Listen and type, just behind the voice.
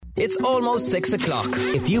It's almost 6 o'clock.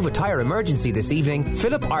 If you've a tyre emergency this evening,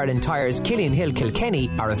 Philip Ireland Tyres Killian Hill Kilkenny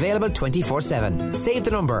are available 24/7. Save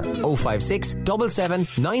the number 056 77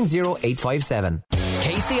 90857.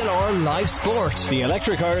 KCLR Live Sport. The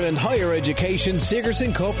Electric Ireland Higher Education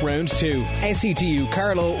Sigerson Cup Round 2. SETU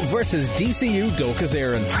Carlow versus DCU Dochas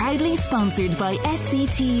Eireann. Proudly sponsored by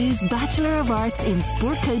SCTU's Bachelor of Arts in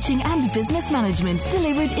Sport Coaching and Business Management.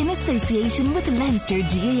 Delivered in association with Leinster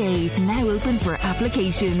GAA. Now open for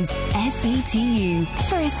applications. SETU.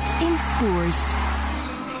 First in sport.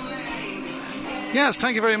 Yes,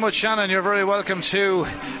 thank you very much, Shannon. You're very welcome to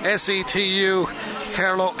SETU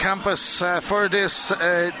Carlow campus for this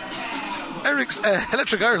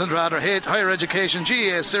Electric Ireland Higher Education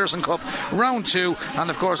GAA Sigerson Cup Round 2, and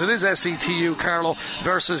of course it is SETU Carlow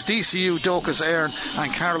versus DCU Dochas Eireann,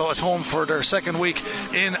 and Carlow at home for their second week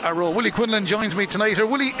in a row. Willie Quinlan joins me tonight here.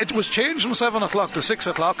 Willie, it was changed from 7 o'clock to 6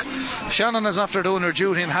 o'clock. Shannon is after doing her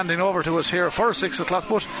duty and handing over to us here for 6 o'clock,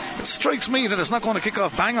 but it strikes me that it's not going to kick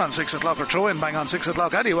off bang on 6 o'clock or throw in bang on 6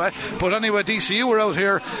 o'clock anyway. But anyway, DCU are out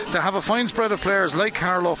here to have a fine spread of players like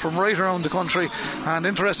Carlow from right around the country, and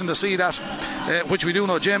interesting to see that which we do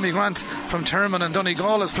know. Jamie Grant from Termon and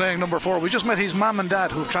Donegal is playing number 4. We just met his mum and dad,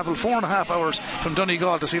 who've travelled 4.5 hours from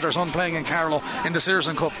Donegal to see their son playing in Carlow in the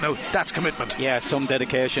Sigerson Cup. Now that's commitment. Yeah, some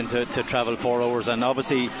dedication to travel 4 hours, and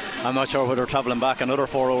obviously I'm not sure whether travelling back another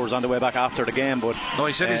 4 hours on the way back after the game, but no,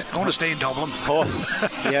 he said he's going to stay in Dublin.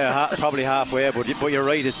 Yeah, probably halfway, but you're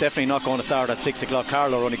right, it's definitely not going to start at 6 o'clock.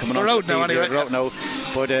 Carlow are only coming out now anyway. They're out now,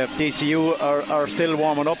 but DCU are still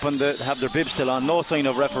warming up and they have their bibs still on. No sign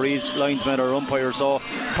of referees, linesmen or umpires, so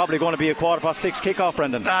probably going to be a 6:15 kick-off,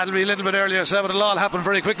 Brendan. It'll be a little bit earlier, so it'll all happen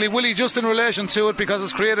very quickly. Willie, just in relation to it, because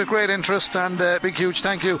it's created great interest, and big huge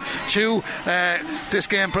thank you to this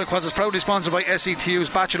game, because it's proudly sponsored by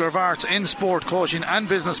SETU's Bachelor of Arts in Sport Coaching and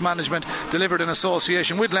Business Management, delivered in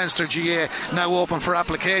association with Leinster GAA, now open for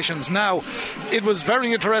applications. Now, it was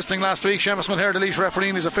very interesting last week. Seamus Mulher, the leash referee,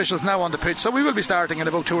 and his officials now on the pitch, so we will be starting in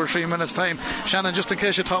about 2 or 3 minutes time. Shannon, just in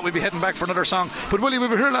case you thought we'd be heading back for another song, but Willie, we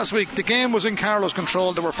were here last week. The game was in Carlow's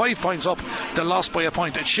control. They were 5 points up. They lost by a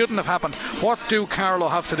point. It shouldn't have happened. What do Carlow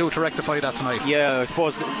have to do to rectify that tonight? Yeah, I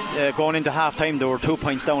suppose going into half time they were 2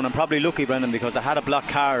 points down, and probably lucky, Brendan, because they had a black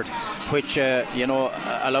card which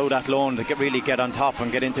allowed Athlone to really get on top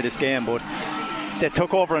and get into this game, but they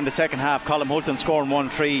took over in the second half. Colm Hulton scoring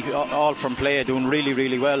 1-3 all from play, doing really,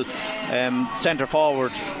 really well. Centre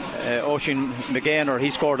forward Oisin McGainer,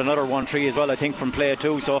 he scored another 1-3 as well, I think, from play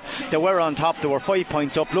too. So they were on top. They were 5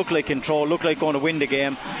 points up, looked like control, looked like going to win the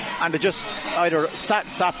game, and they just either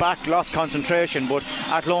sat back, lost concentration, but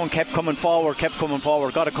Athlone kept coming forward,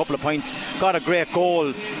 got a couple of points, got a great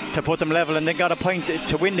goal to put them level, and then got a point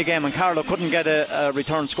to win the game, and Carlow couldn't get a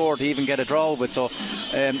return score to even get a draw with. So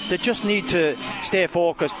they just need to stay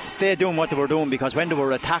focused, stay doing what they were doing, because when they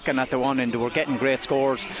were attacking at the one end, they were getting great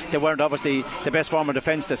scores. They weren't obviously the best form of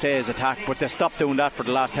defence to say is attack, but they stopped doing that for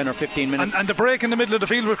the last 10 or 15 minutes. And the break in the middle of the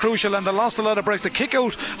field was crucial, and they lost a lot of breaks. The kick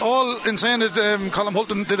out, all in saying that Colm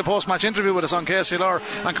Hulton did a post-match interview with us on KCLR,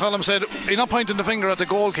 and Colm said, he's not pointing the finger at the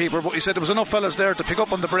goalkeeper, but he said there was enough fellas there to pick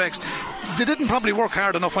up on the breaks. They didn't probably work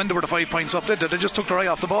hard enough when they were the 5 points up, did they? They just took their eye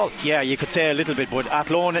off the ball. Yeah, you could say a little bit, but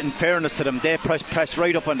Athlone, in fairness to them, they pressed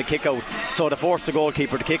right up on the kick out, so they forced the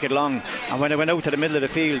goalkeeper to kick it long, and when they went out to the middle of the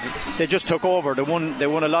field, they just took over. They won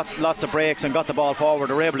lots of breaks and got the ball forward.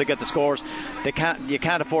 They were able to get the scores. You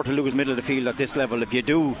can't afford to lose middle of the field at this level. If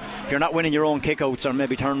you're not winning your own kickouts, or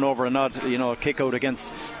maybe turning over and not kick out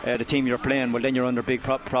against the team you're playing, well then you're under big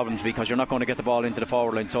problems, because you're not going to get the ball into the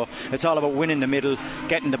forward line. So it's all about winning the middle,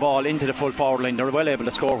 getting the ball into the full forward line. They're well able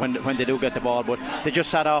to score when they do get the ball, but they just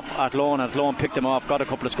sat off Athlone. Athlone picked them off, got a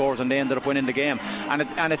couple of scores, and they ended up winning the game.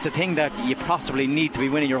 And it's a thing that you possibly need to be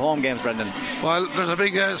winning your home games, Brendan. Well, there's a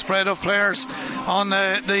big spread of players on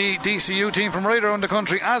the DCU team from right around the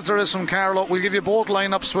country, as there is from Carlow. We'll give you both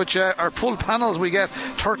lineups, which are full panels. We get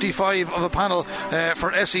 35 of a panel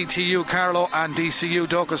for SETU Carlow and DCU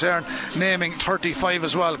Dochas Eireann, naming 35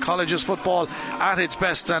 as well. Colleges football at its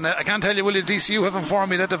best, and I can't tell you, will you, DCU have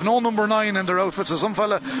informed me that they've no number 9 in their outfit, so some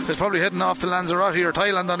fella is probably heading off to Lanzarote or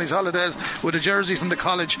Thailand on his holidays with a jersey from the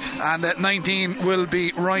college, and 19 will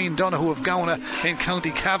be Ryan Donoghue of Gowna in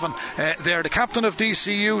County Cavan. The captain of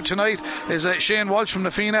DCU tonight is Shane Walsh from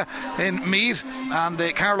Nafina in Meath, and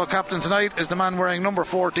the Carlow captain tonight is the man wearing number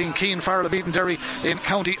 14, Cian Farrell of Edenderry in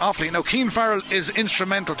County Offaly. Now, Cian Farrell is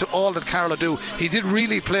instrumental to all that Carlow do. He did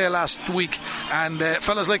really play last week, and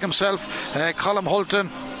fellas like himself, Colm Hulton,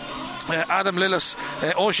 Adam Lillis,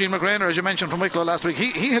 Oisin McGrainer, as you mentioned, from Wicklow last week,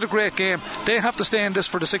 he had a great game. They have to stay in this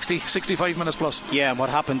for the 65 minutes plus. Yeah, and what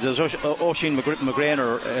happens is Oisin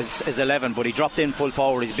McGrainer is 11, but he dropped in full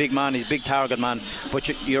forward. He's a big man, he's a big target man. But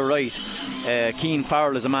you're right, Cian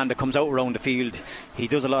Farrell is a man that comes out around the field. He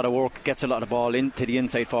does a lot of work, gets a lot of ball into the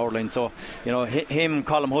inside forward line. So, him,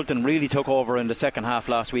 Colm Hulton, really took over in the second half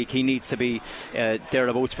last week. He needs to be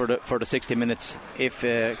thereabouts for the 60 minutes if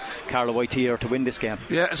Carlow YT are to win this game.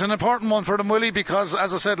 Yeah, it's an important one for them, Willie, because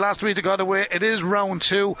as I said last week, they got away. It is round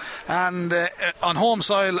 2, and on home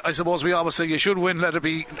soil, I suppose we always say you should win, let it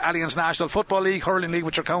be Alliance National Football League, Hurling League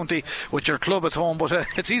with your county, with your club at home. But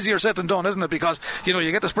it's easier said than done, isn't it? Because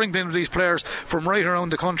you get to sprinkle in these players from right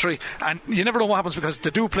around the country, and you never know what happens, because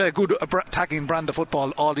they do play a good attacking brand of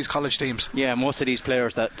football, all these college teams. Yeah, most of these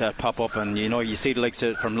players that pop up, and you see the likes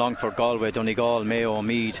of from Longford, Galway, Donegal, Mayo,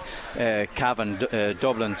 Meath, Cavan,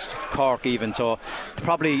 Dublin, Cork even. So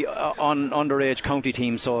probably on underage county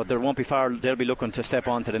teams, so there won't be far. They'll be looking to step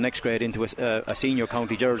on to the next grade into a senior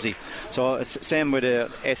county jersey. So same with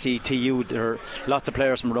SETU. There are lots of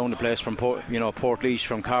players from around the place, from Portlaoise,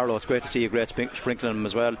 from Carlow. It's great to see a great sprinkling of them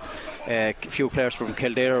as well. A few players from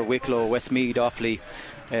Kildare, Wicklow, Westmeath, Offaly,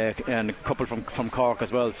 and a couple from Cork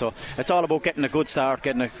as well. So it's all about getting a good start,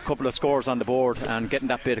 getting a couple of scores on the board, and getting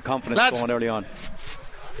that bit of confidence going early on.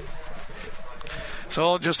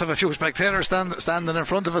 So just have a few spectators standing in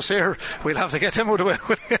front of us here. We'll have to get them out of the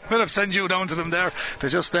way. We'll have to send you down to them there. They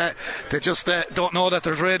just don't know that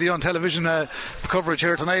there's radio and television coverage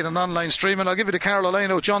here tonight and online streaming. I'll give you the Carlow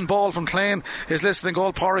line. John Ball from Clane is listening.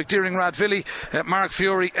 Goal Porrick, Deering, Radvilly, Mark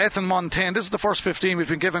Fury, Ethan Montaigne. This is the first 15 we've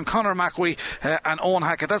been given. Connor McWee and Owen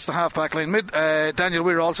Hackett. That's the half-back line. Daniel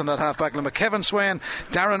Weir also in that half-back line. But Kevin Swain,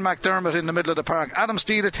 Darren McDermott in the middle of the park. Adam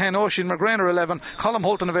Steed at 10, Oisin McGrainer 11, Colm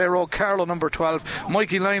Hulton of Aero, Carlow number 12,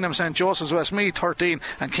 Mikey Lynham, St. Joseph's, Westmeath 13,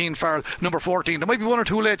 and Cian Farrell number 14. There might be one or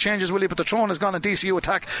two late changes, Willie, but the throne has gone in DCU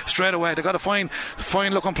attack straight away. They've got a fine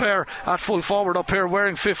looking player at full forward up here,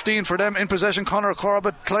 wearing 15 for them. In possession, Conor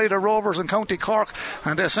Corbett, Clyde Rovers and County Cork,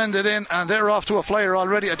 and they send it in, and they're off to a flyer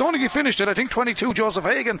already. I don't think he finished it. I think 22 Joseph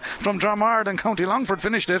Hagan from Dromard and County Longford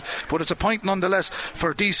finished it, but it's a point nonetheless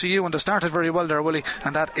for DCU, and they started very well there, Willie,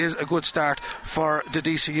 and that is a good start for the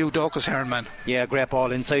DCU Dochas Eireann men. Yeah, great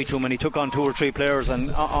ball inside to him, and he took on 2 or 3 players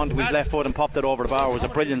and onto his left foot and popped it over the bar. It was a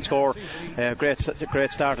brilliant score. Great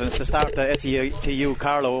start, and it's the start of SETU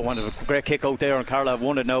Carlow. One of a great kick out there, and Carlow have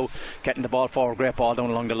won it now, getting the ball forward. Great ball down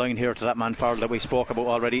along the line here to that man Farrell that we spoke about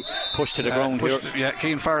already. Pushed to the ground here. Yeah,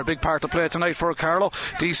 Cian Farrell, a big part to play tonight for Carlow.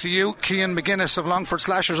 DCU, Cian McGuinness of Longford,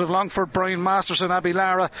 Slashers of Longford, Brian Masterson, Abby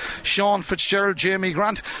Lara, Sean Fitzgerald, Jamie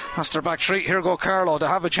Grant. That's their back 3. Here go Carlow. They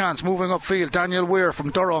have a chance moving upfield. Daniel Weir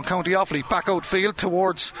from Durrow and County Offaly, back outfield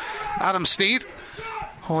towards Adam Steed.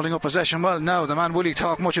 Holding up possession well now, the man Willie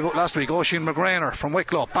talked much about last week, Oisin McGrainer from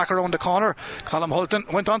Wicklow, back around the corner. Colm Hulton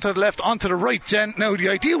went onto the left, onto the right. Now the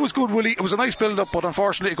idea was good, Willie. It was a nice build up, but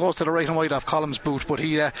unfortunately it goes to the right and wide off Colm's boot. But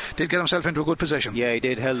he did get himself into a good position. Yeah, he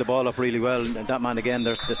did, held the ball up really well. And that man again,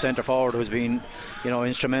 the centre forward, who's been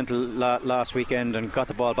instrumental last weekend, and got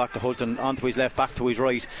the ball back to Hulton, onto his left, back to his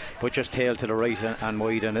right, but just tailed to the right and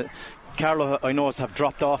wide. And Carlow, I know, have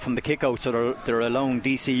dropped off from the kick out, so they're allowing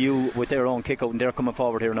DCU with their own kick out, and they're coming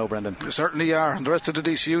forward here now, Brendan. They certainly are. And the rest of the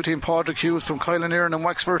DCU team, Padraig Hughes from Kylenairn and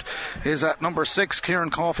Wexford is at number 6. Kieran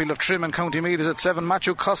Caulfield of Trim and County Meath is at 7.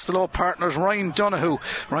 Matthew Costello, partners Ryan Donoghue.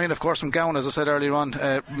 Ryan, of course, from Gowan, as I said earlier on.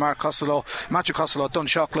 Matthew Costello,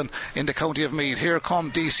 Dunshaughlin in the County of Meath. Here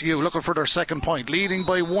come DCU looking for their second point, leading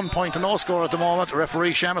by 1 point to no score at the moment.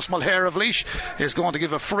 Referee Seamus Mulhare of Laois is going to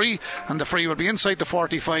give a free, and the free will be inside the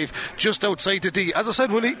 45, just outside the D. As I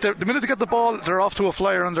said, Willie, the minute they get the ball, they're off to a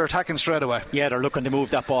flyer and they're attacking straight away. Yeah, they're looking to move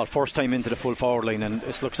that ball first time into the full forward line, and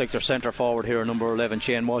it looks like their centre forward here, number 11,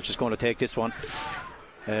 Shane Walsh, is going to take this one.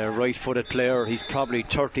 Right footed player, he's probably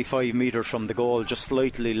 35 metres from the goal, just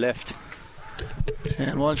slightly left.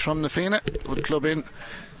 Shane Walsh from the Fina would club in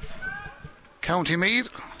County Meath.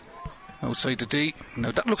 Outside the D.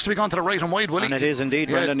 Now that looks to be gone to the right and wide, Willie. And it is indeed,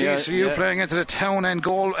 Brendan. DCU playing into the town end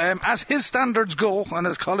goal. As his standards go, and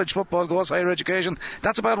as college football goes, higher education,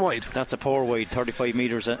 that's a bad wide. That's a poor wide, 35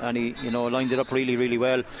 metres, and he lined it up really, really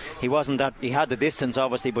well. He had the distance,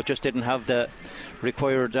 obviously, but just didn't have the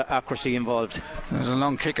required accuracy involved. There's a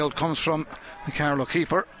long kick out, comes from the Carlow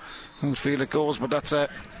keeper. Whose field it goes, but that's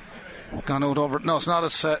gone out over. No, it's not.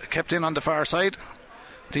 It's kept in on the far side.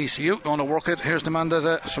 DCU going to work it. Here's the man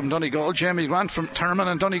that's from Donegal, Jamie Grant from Terman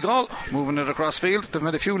and Donegal, moving it across field. They've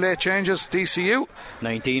made a few late changes. DCU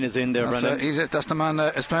 19 is in there, Brendan. That's the man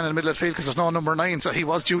is playing in the middle of the field because there's no number 9, so he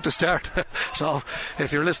was due to start. So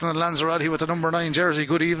if you're listening to Lanzarote with the number 9 jersey,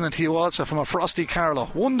 good evening to you all. So from a frosty Carlow,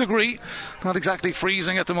 1 degree, not exactly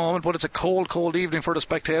freezing at the moment, but it's a cold evening for the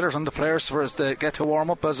spectators and the players for us to get to warm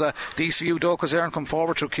up as DCU Dochas Eireann come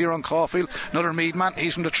forward through Kieran Caulfield, another Mead man.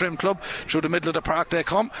 He's from the Trim Club. Through the middle of the park they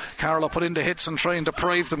come. Carlow put in the hits and trying to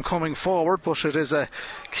deprive them coming forward, but it is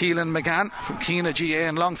Keelan McGann from Keena GA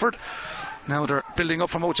in Longford. Now they're building up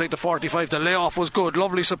from outside the 45. The layoff was good.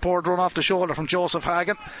 Lovely support run off the shoulder from Joseph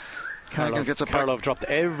Hagan. Carlow have dropped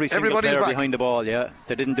every single player behind the ball. Yeah,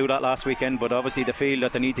 they didn't do that last weekend, but obviously they feel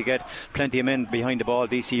that they need to get plenty of men behind the ball.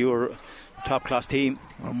 DCU are top class team.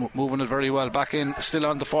 Moving it very well back in, still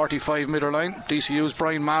on the 45 metre line. DCU's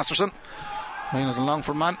Brian Masterson. Ryan is a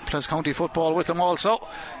Longford man, plays county football with them also.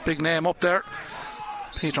 Big name up there.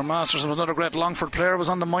 Peter Masterson was another great Longford player, was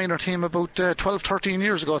on the minor team about 12-13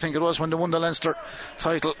 years ago, I think it was, when they won the Leinster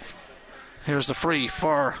title. Here's the free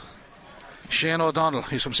for Shane O'Donnell.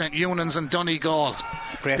 He's from St. Eunan's in Donegal.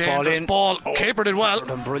 Great dangerous ball. Keeper did well.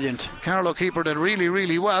 Brilliant. Carlow keeper did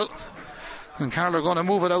really well. And Carlow are going to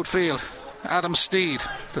move it outfield. Adam Steed,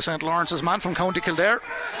 the St. Lawrence's man from County Kildare,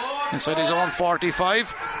 inside his own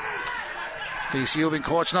 45. DCU being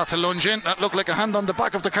coached not to lunge in. That looked like a hand on the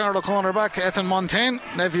back of the Carlow cornerback, Ethan Montaigne,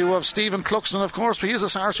 nephew of Stephen Cluxton, of course, but he is a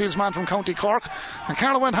Sarsfield's man from County Cork. And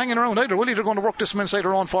Carlow went hanging around either. Will they're going to work this from inside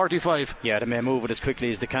their own 45? Yeah, they may move it as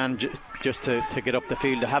quickly as they can just to get up the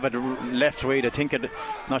field. They have it left way. They think it,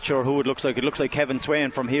 not sure who it looks like. It looks like Kevin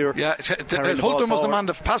Swain from here. Yeah, Hulton was the man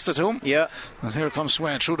that passed it to him. Yeah. And here comes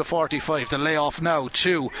Swain through the 45. The layoff now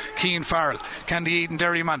to Keane Farrell. Candy Eden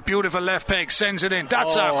Derryman. Beautiful left peg. Sends it in.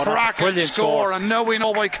 That's a cracking score. And now we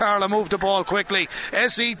know why Carlow moved the ball quickly.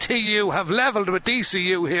 SETU have levelled with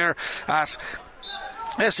DCU here at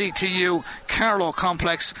SETU Carlow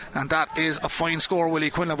Complex, and that is a fine score,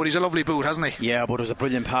 Willie Quinlan, but he's a lovely boot, hasn't he? Yeah, but it was a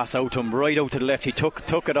brilliant pass out to him, right out to the left. He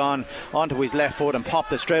took it onto his left foot and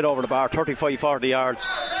popped it straight over the bar, 35-40 yards.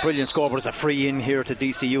 Brilliant score, but it's a free in here to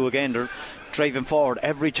DCU again. They're driving forward,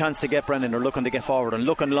 every chance to get, Brendan. They're looking to get forward and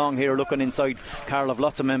looking long here, looking inside. Carlow have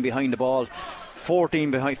lots of men behind the ball, 15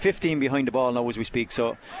 behind the ball now as we speak,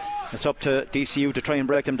 so it's up to DCU to try and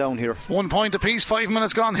break them down here. 1 point apiece, 5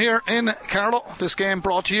 minutes gone here in Carlow. This game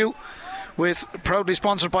brought to you with, proudly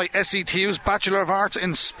sponsored by SETU's Bachelor of Arts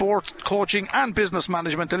in Sport Coaching and Business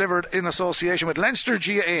Management, delivered in association with Leinster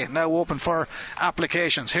GAA, now open for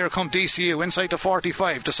applications. Here come DCU inside the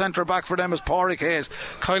 45. The centre back for them is Pádraig Hayes,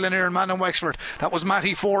 Kylan Earn man in Wexford. That was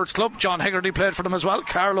Matty Ford's club. John Hegarty played for them as well.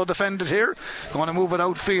 Carlow defended here, going to move it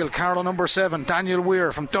outfield. Carlow number 7, Daniel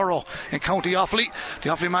Weir from Durrow in County Offaly. The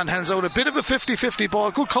Offaly man hands out a bit of a 50-50 ball.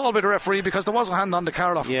 Good call by the referee, because there was a hand on the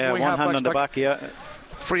Carlow. Yeah, one hand on the back, yeah.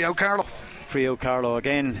 Free out Carlow. Free out Carlow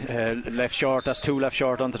again, left short. That's 2 left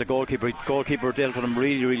short onto the goalkeeper. Goalkeeper dealt with him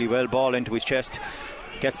really well. Ball into his chest,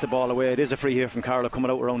 gets the ball away. It is a free here from Carlow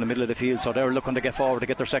coming out around the middle of the field, so they're looking to get forward to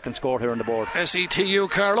get their second score here on the board. SETU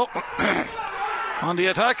Carlow on the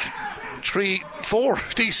attack. 3-4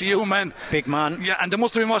 DCU men. Big man. Yeah, and they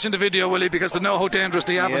must have been watching the video, Willie, because they know how dangerous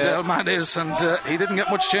the Avondale man is, and he didn't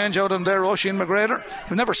get much change out of him there, Oisin McGregor. It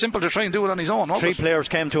was never simple to try and do it on his own, was it? 3 players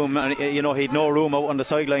came to him, and he'd no room out on the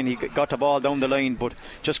sideline. He got the ball down the line, but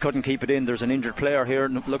just couldn't keep it in. There's an injured player here,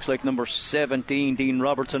 and it looks like number 17, Dean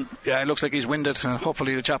Robertson. Yeah, it looks like he's winded.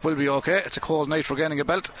 Hopefully the chap will be okay. It's a cold night for getting a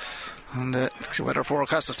belt, and weather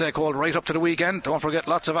forecast to stay cold right up to the weekend. Don't forget,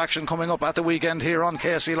 lots of action coming up at the weekend here on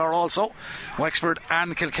KCLR also. Wexford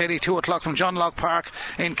and Kilkenny, 2 o'clock from John Locke Park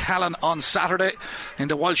in Callan on Saturday in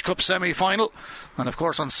the Walsh Cup semi-final. And of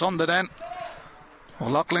course on Sunday then,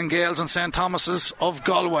 O'Loughlin Gales and St Thomas's of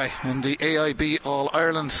Galway in the AIB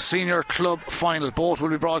All-Ireland Senior Club Final. Both will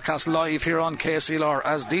be broadcast live here on KCLR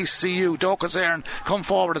as DCU Dochas Eireann come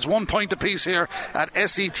forward. It's 1 point apiece here at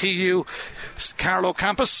SETU Carlow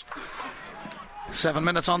campus. 7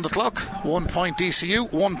 minutes on the clock. 1 point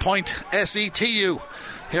DCU, 1 point SETU.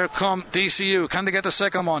 Here come DCU. Can they get the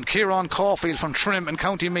second one? Kieran Caulfield from Trim in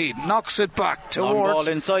County Meath knocks it back towards. Long ball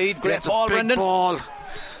inside. Great ball, Brendan. Ball.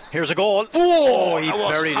 Here's a goal. Oh, he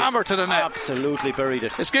buried hammered to the net. Absolutely buried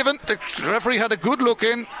it. It's given. The referee had a good look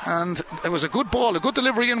in, and it was a good ball, a good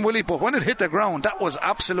delivery in, Willie, but when it hit the ground, that was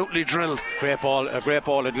absolutely drilled. Great ball, a great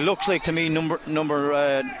ball. It looks like to me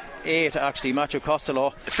number 8 actually, Matthew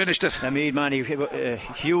Costello finished it. A Mead man, a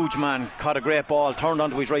huge man, caught a great ball, turned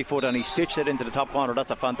onto his right foot and he stitched it into the top corner.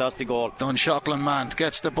 That's a fantastic goal. Dunshaughlin man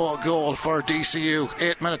gets the ball goal for DCU.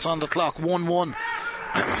 8 minutes on the clock, 1-1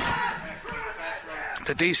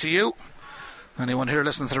 the DCU. Anyone here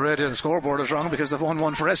listening to the radio, the scoreboard is wrong because they've won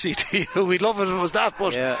one for SETU. We'd love it if it was that,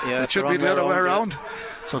 but it should be the other way around.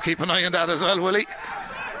 So keep an eye on that as well, Willie.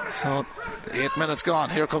 So 8 minutes gone.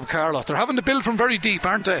 Here come Carlow. They're having to build from very deep,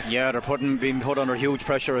 aren't they? Yeah, they're being put under huge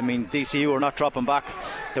pressure. I mean, DCU are not dropping back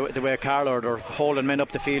the way Carlow are. They're holding men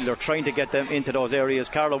up the field. They're trying to get them into those areas.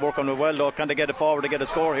 Carlow working well though. Can they get it forward to get a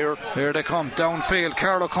score here? Here they come downfield.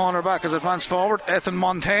 Carlow cornerback has advanced forward. Ethan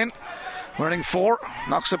Montaigne, wearing 4,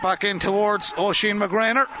 knocks it back in towards Oisin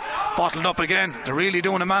McGrainer. Bottled up again. They're really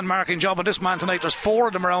doing a man marking job on this man tonight. There's 4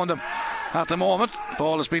 of them around him at the moment.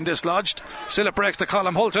 Ball has been dislodged. Still it breaks to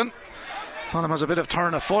Colm Hulton. Colm has a bit of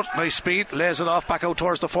turn of foot, nice speed, lays it off back out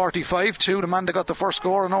towards the 45 to the man that got the first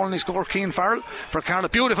score and only score, Keane Farrell for Carlow.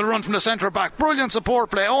 Beautiful run from the centre back, brilliant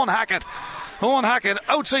support play. Owen Hackett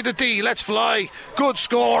outside the D, let's fly, good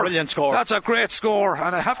score, brilliant score, that's a great score.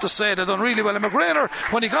 And I have to say they've done really well. And McGrainer,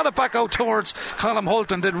 when he got it back out towards Colm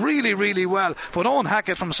Hulton, did really, really well. But Owen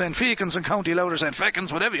Hackett from St. Fecans and County Louth, St.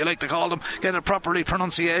 Fecans, whatever you like to call them, get it properly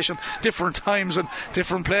pronunciation, different times and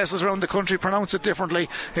different places around the country pronounce it differently.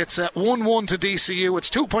 It's 1-1 to DCU, it's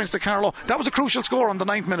 2 points to Carlow. That was a crucial score on the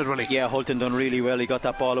 9th minute, really. Yeah, Hulton done really well. He got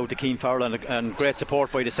that ball out to Keane Farrell and great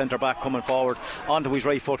support by the centre back coming forward onto his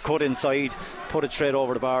right foot, cut inside, put it straight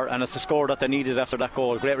over the bar, and it's the score that they needed after that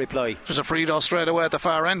goal. Great reply. There's a free throw straight away at the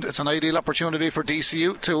far end. It's an ideal opportunity for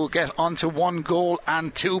DCU to get onto 1 goal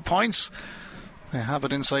and 2 points. They have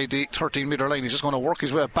it inside the 13 metre line. He's just going to work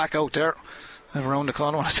his way back out there around the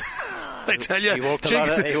corner. I tell you, he worked a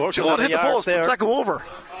lot of hit the post. There. Did that go over?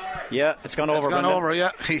 Yeah, it's gone over. It's gone over,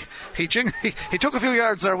 yeah. He took a few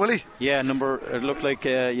yards there, will he? Yeah, it looked like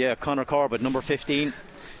Conor Corbett, number 15.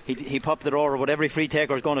 He popped it over, but every free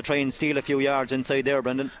taker is going to try and steal a few yards inside there,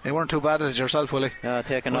 Brendan. They weren't too bad at it yourself, Willie.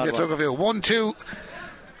 Taking well, you took a few. 1-2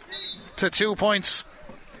 to 2 points.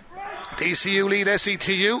 DCU lead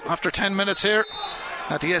SETU after 10 minutes here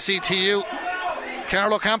at the SETU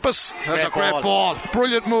Carlow campus. There's a great ball.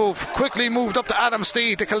 Brilliant move. Quickly moved up to Adam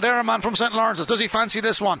Steed, the Kildare man from St. Lawrence's. Does he fancy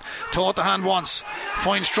this one? Toe at the hand once.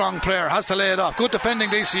 Fine strong player. Has to lay it off. Good defending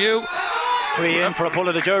DCU. Free in for a pull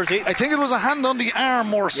of the jersey. I think it was a hand on the arm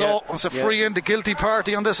more so. It's a free in. The guilty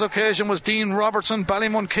party on this occasion was Dean Robertson,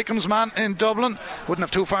 Ballymun Kickham's man in Dublin. Wouldn't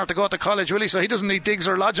have too far to go to college, really, so he doesn't need digs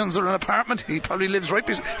or lodgings or an apartment. He probably lives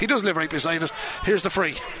he does live right beside it. Here's the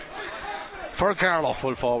free for Carlow.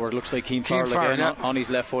 Full forward, looks like Keane Farrell again on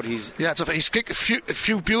his left foot. He's kicked a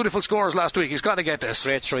few beautiful scores last week. He's got to get this.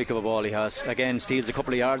 Great strike of a ball he has. Again, steals a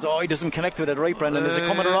couple of yards. He doesn't connect with it right, Brendan. Is it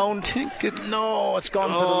coming around? No, it's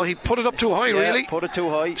gone. He put it up too high, really. Put it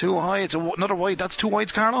too high. Too high. It's another wide. That's 2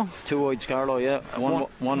 wides, Carlow. 2 wides, Carlow. Yeah, one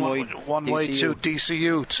wide. One DCU. wide to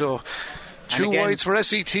DCU. So 2 wides for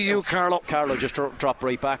SETU Carlow. Carlow just dropped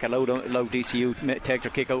right back, allowed DCU take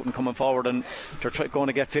their kick out and coming forward, and they're going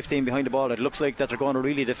to get 15 behind the ball. It looks like that they're going to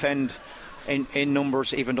really defend in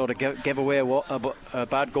numbers, even though they gave away a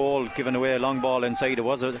bad goal, giving away a long ball inside. It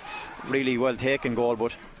was a really well taken goal,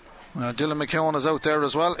 but Dylan McKeown is out there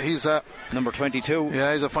as well. He's number 22.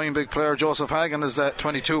 Yeah, he's a fine big player. Joseph Hagan is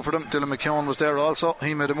 22 for them. Dylan McKeown was there also.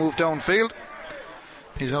 He made a move downfield.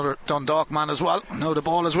 He's another Dundalk man as well. Now the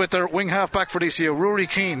ball is with their wing half back for DCU, Rory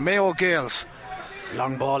Keane, Mayo Gales.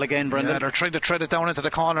 Long ball again, Brendan. Yeah, they're trying to tread it down into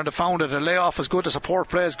the corner and they found it. The layoff is good, the support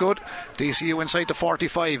play is good. DCU inside the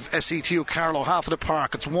 45. SETU Carlow half of the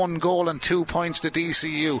park. It's 1 goal and 2 points to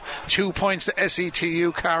DCU, 2 points to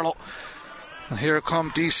SETU Carlow. And here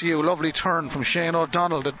come DCU. Lovely turn from Shane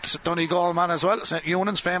O'Donnell, the Donegal man as well. St.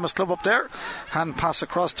 Eunan's famous club up there. Hand pass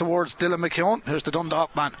across towards Dylan McKeown. Here's the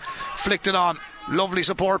Dundalk man. Flicked it on. Lovely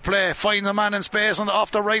support play. Finds a man in space and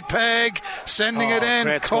off the right peg. Sending it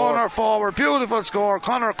in. Corner forward. Beautiful score.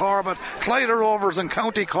 Conor Corbett, Clyde Rovers and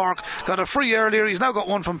County Cork. Got a free earlier. He's now got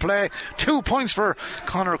 1 from play. 2 points for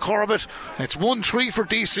Conor Corbett. It's 1-3 for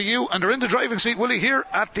DCU. And they're in the driving seat, Willie, here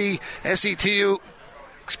at the SETU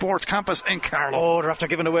Sports Campus in Carlow. They're after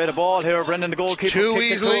giving away the ball here, Brendan, the goalkeeper. Too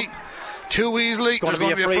easily. There's going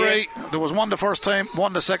to be a free. There was 1 the first time,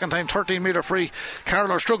 1 the second time. 13 metre free.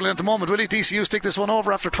 Carlow are struggling at the moment. Will DCU stick this one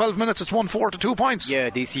over after 12 minutes? It's 1-4 to 2 points. Yeah,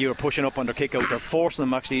 DCU are pushing up on their kick out. They're forcing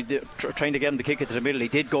them actually, trying to get him to kick it to the middle. He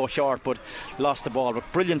did go short but lost the ball. But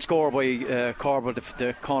brilliant score by Corbett,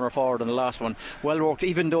 the corner forward in the last one. Well worked,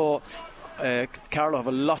 even though Carlow have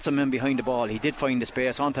lots of men behind the ball. He did find the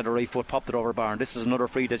space onto the right foot, popped it over the bar, and this is another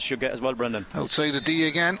free that should get as well, Brendan. Outside the D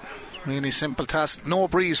again. Really simple task. No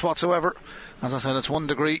breeze whatsoever. As I said, it's 1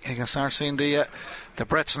 degree. You can start seeing the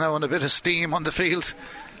breaths now and a bit of steam on the field.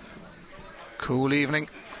 Cool evening.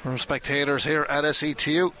 from spectators here at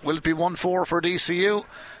SETU. Will it be 1-4 for DCU?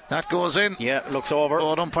 That goes in. Yeah, looks over.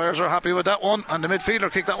 Both umpires are happy with that one. And the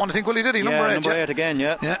midfielder kicked that one. I think Willie did he? Number 8. Number 8 again,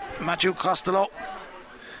 yeah. Yeah, Matthew Costello.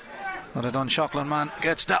 What a Dunshaughlin man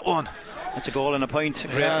gets that one. It's a goal and a point.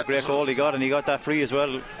 Great so goal he got, and he got that free as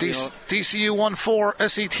well. DCU 1-4,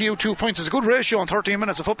 SETU 2 points. It's a good ratio in 13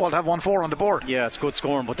 minutes of football to have 1-4 on the board. Yeah, it's good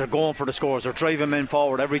scoring, but they're going for the scores. They're driving men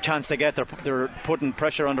forward. Every chance they get, they're putting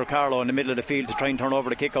pressure under Carlow in the middle of the field to try and turn over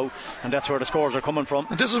the kick out, and that's where the scores are coming from.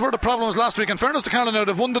 And this is where the problem was last week. In fairness to Carlow now,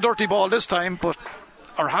 they've won the dirty ball this time, but...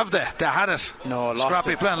 Or have they? They had it. No, lost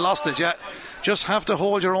Scrappy it. play and lost it, yeah. Just have to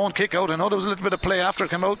hold your own kick out. I know there was a little bit of play after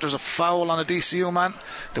it came out. There's a foul on a DCU man.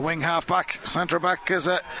 The wing half back, centre back is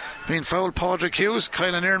being fouled. Padraig Hughes,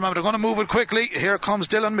 Kylan Earnman. They're going to move it quickly. Here comes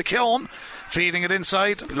Dylan McKeown, feeding it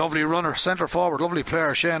inside. Lovely runner, centre forward, lovely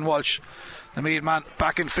player, Shane Walsh. The Meath man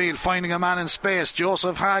back in field, finding a man in space.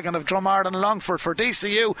 Joseph Hagan of Drumard and Longford for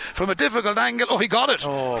DCU from a difficult angle. Oh, he got it.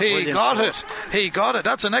 He got it.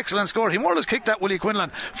 That's an excellent score. He more or less kicked that, Willie Quinlan,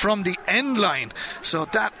 from the end line. So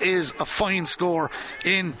that is a fine score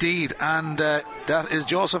indeed. And that is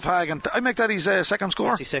Joseph Hagan. I make that his second score.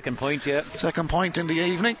 That's his second point, yeah. Second point in the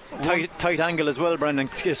evening. Tight angle as well, Brendan.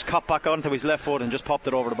 Just caught back onto his left foot and just popped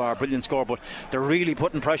it over the bar. Brilliant score. But they're really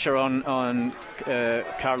putting pressure on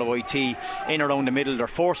Carlow IT in around the middle. They're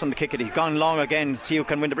forcing the kick it. He's gone long again. See who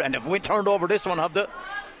can win the... And they've turned over this one, have they?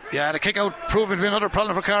 Yeah, the kick out proving to be another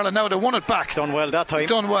problem for Carlow. Now they won it back. Done well that time.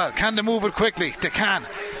 Done well. Can they move it quickly? They can.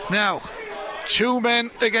 Now, 2 men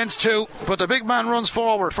against 2, but the big man runs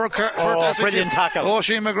forward for SETU. Brilliant tackle.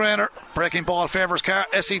 Oisin McGrainer. Breaking ball favours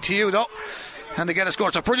SETU though. And they get a score.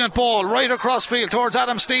 It's a brilliant ball right across field towards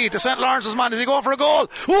Adam Steed. The St. Lawrence's man. Is he going for a goal?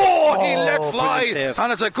 He let fly.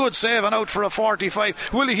 And it's a good save and out for a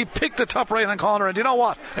 45. Willie, he picked the top right hand corner, and you know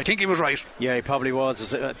what? I think he was right. Yeah, he probably was.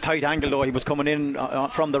 It's a tight angle though. He was coming in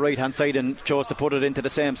from the right hand side and chose to put it into the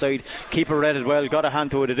same side. Keeper read it well, got a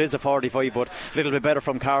hand to it. It is a 45, but a little bit better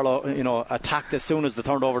from Carlow. Attacked as soon as they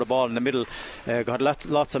turned over the ball in the middle. Got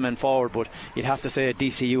lots of men forward, but you'd have to say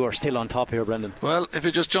DCU are still on top here, Brendan. Well, if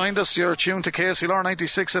you just joined us, you're tuned to KCLR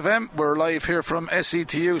 96 FM. We're live here from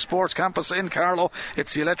SETU Sports Campus in Carlow.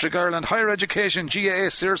 It's the Electric Ireland Higher Education GAA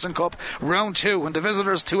Sigerson Cup Round 2, and the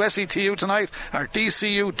visitors to SETU tonight are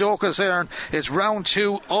DCU Dochas Eireann. It's Round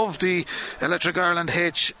 2 of the Electric Ireland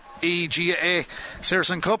HEGAA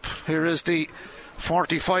Sigerson Cup. Here is the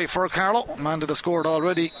 45 for Carlow. Man that has scored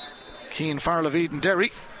already, Cian Farrell of Eden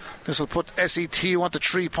Derry. This will put SETU onto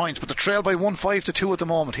 3 points, but the trail by 1-5-2 at the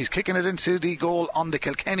moment. He's kicking it into the goal on the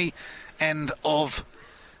Kilkenny end of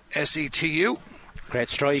SETU. Great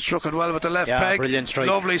strike. Struck it well with the left peg. Brilliant strike.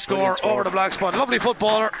 Lovely score over the black spot. Lovely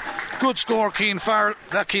footballer. Good score, Cian Farrell.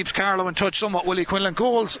 That keeps Carlow in touch somewhat. Willie Quinlan.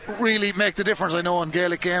 Goals really make the difference, I know, in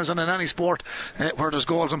Gaelic games and in any sport where there's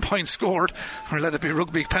goals and points scored, or let it be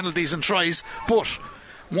rugby, penalties and tries. But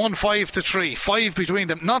 1-5-3, 5 between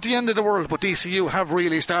them. Not the end of the world, but DCU have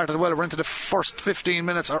really started well. We're into the first 15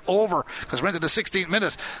 minutes are over, because we're into the 16th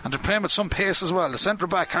minute, and they're playing with some pace as well. The centre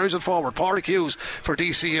back carries it forward. Padraig Hughes for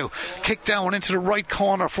DCU. Kick down into the right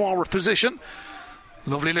corner forward position.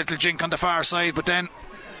 Lovely little jink on the far side, but then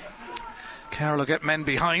Carlow get men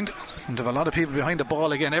behind, and they have a lot of people behind the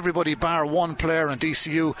ball again. Everybody bar one player, and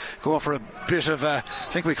DCU go for a bit of I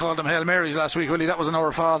think we called them Hail Marys last week, Willie. That was an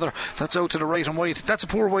Our Father. That's out to the right and wide. That's a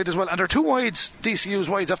poor wide as well, and there are 2 wides, DCU's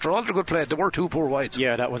wides. After all their good play, there were 2 poor wides.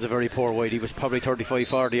 Yeah, that was a very poor wide. He was probably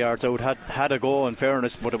 35-40 yards out. Had a go in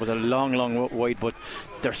fairness, but it was a long wide. But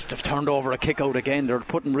they've turned over a kick out again. They're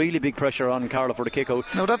putting really big pressure on Carlow for the kick out.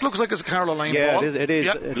 Now that looks like it's a Carlow line ball. Yeah, it is.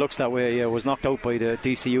 Yep. It looks that way. Yeah, it was knocked out by the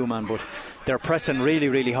DCU man, but they're pressing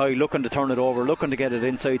really high, looking to turn it over, looking to get it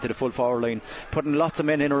inside to the full forward line, putting lots of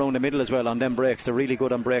men in around the middle as well on them breaks. They're really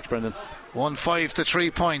good on breaks, Brendan.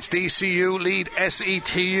 1-5-3 points. DCU lead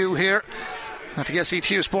SETU here at the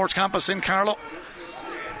SETU Sports Campus in Carlow.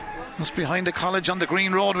 Just behind the college on the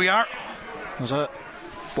Green Road we are. There's a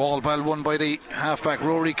ball won by the halfback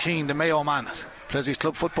Rory Keane, the Mayo man. Plays his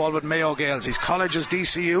club football with Mayo Gales. His college is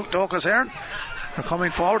DCU Dochas Eireann. They're coming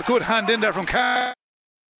forward. Good hand in there from Carl.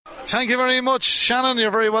 Thank you very much, Shannon.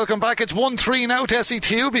 You're very welcome back. It's 1-3 now to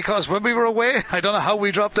SETU, because when we were away, I don't know how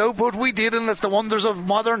we dropped out, but we did, and it's the wonders of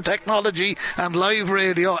modern technology and live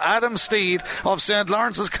radio. Adam Steed of St.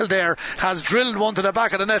 Lawrence's Kildare has drilled one to the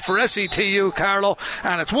back of the net for SETU Carlow,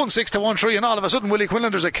 and it's 1-6-1-3, and all of a sudden, Willie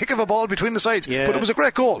Quinlan, there's a kick of a ball between the sides. Yeah. But it was a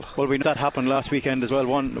great goal. Well, we know that happened last weekend as well.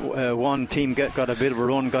 One team got a bit of a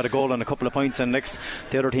run, got a goal and a couple of points, and next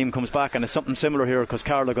the other team comes back, and it's something similar here, because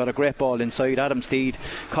Carlow got a great ball inside. Adam Steed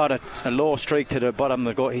caught it a low strike to the bottom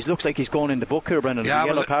of the goal. He looks like he's going in the book here, Brendan. Yeah, a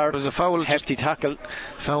yellow card. It was a foul. Hefty tackle.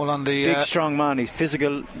 Foul on the... Big, strong man. He's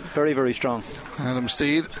physical. Very, very strong. Adam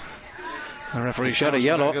Steed. The referee shot a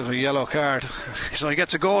yellow. Gives a yellow card. So he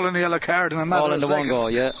gets a goal and a yellow card in a matter of seconds. All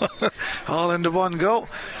in the one go, yeah. All in the one go.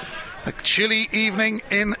 A chilly evening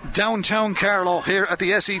in downtown Carlow here at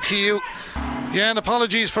the SETU. Yeah, and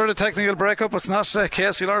apologies for the technical breakup. It's not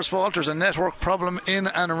KCLR's fault. There's a network problem in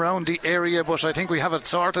and around the area, but I think we have it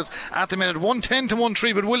sorted at the minute. 110 to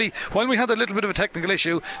 1-3. But Willie, while we had a little bit of a technical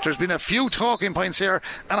issue, there's been a few talking points here,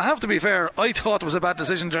 and I have to be fair, I thought it was a bad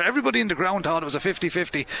decision there. Everybody in the ground thought it was a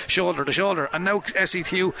 50-50 shoulder to shoulder, and now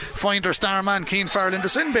SETU find their star man Keane Farrell in the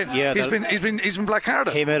sin bin. Yeah, he's been black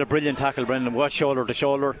carded. He made a brilliant tackle, Brendan. Was shoulder to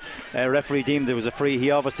shoulder. Referee deemed there was a free. He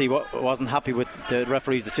obviously wasn't happy with the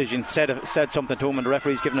referee's decision. Said something to him, and the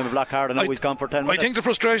referee's given him a black card, and now he's gone for 10 minutes. I think the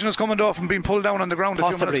frustration is coming off and being pulled down on the ground a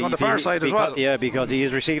few minutes on the far side as well. Yeah, because he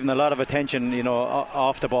is receiving a lot of attention,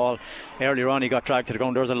 off the ball. Earlier on, he got dragged to the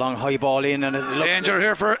ground. There was a long high ball in, and danger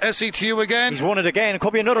here for SETU again. He's won it again. It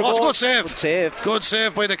could be another goal. Good save. Good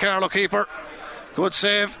save by the Carlow keeper. Good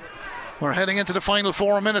save. We're heading into the final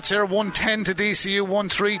 4 minutes here. 1-10 to DCU,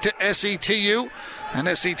 1-3 to SETU. And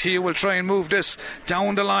SETU will try and move this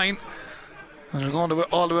down the line. And they're going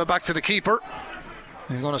all the way back to the keeper.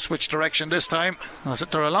 They're going to switch direction this time.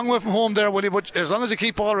 They're a long way from home there, Willie, but as long as they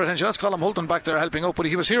keep all their attention, that's Colin Hulton back there helping out. But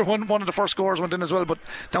he was here when one of the first scores went in as well, but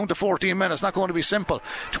down to 14 minutes. Not going to be simple.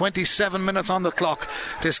 27 minutes on the clock.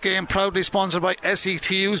 This game proudly sponsored by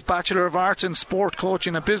SETU's Bachelor of Arts in Sport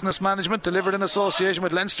Coaching and Business Management, delivered in association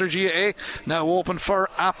with Leinster GAA, now open for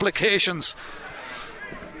applications.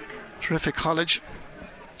 Terrific college.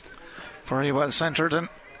 Very well centred in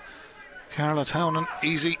Carlow Town, and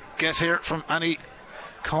easy get here from any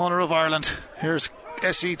corner of Ireland. Here's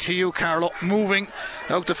SETU Carlow moving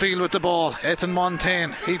out the field with the ball. Ethan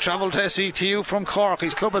Montaigne, he travelled to SETU from Cork.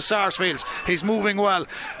 His club is Sarsfields. He's moving well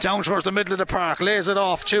down towards the middle of the park, lays it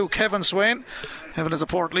off to Kevin Swain. Kevin is a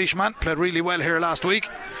Portlaoise man, played really well here last week.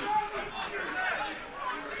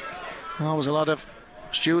 There was a lot of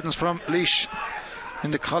students from Laois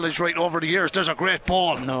in the college right over the years. There's a great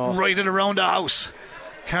ball right in around the house.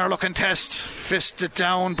 Carlow contest, fist it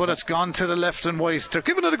down, but it's gone to the left and right. They're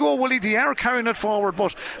giving it a go, Willie. They are carrying it forward,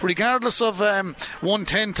 but regardless of 1-10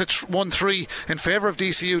 to 1-3 in favour of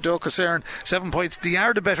DCU Dochas Eireann, 7 points, they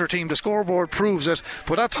are the better team. The scoreboard proves it,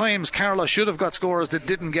 but at times Carlow should have got scores they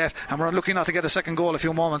didn't get, and we're looking not to get a second goal a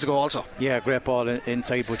few moments ago also. Yeah, great ball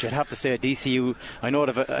inside, but you'd have to say DCU, I know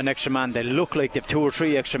they've an extra man. They look like they've 2 or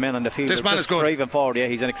 3 extra men on the field. This man is good. Driving forward, yeah,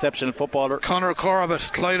 he's an exceptional footballer. Conor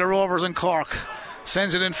Corbett, Clyde Rovers in Cork.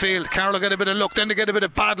 Sends it in field. Carlow get a bit of luck, then they get a bit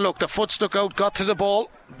of bad luck. The foot stuck out, got to the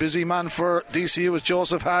ball. Busy man for DCU is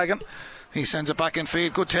Joseph Hagan. He sends it back in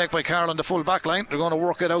field. Good take by Carlow on the full back line. They're going to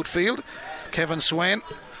work it outfield. Kevin Swain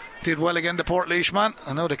did well again, the Portlaoise man.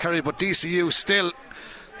 I know they carried, but DCU still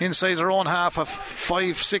inside their own half of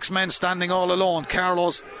 5-6 men standing all alone.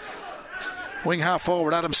 Carlow's wing half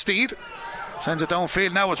forward, Adam Steed, sends it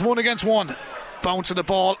downfield. Now it's 1 against 1. Bounce of the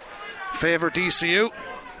ball, favour DCU.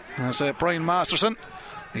 As Brian Masterson,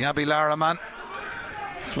 the Abbey Lara man,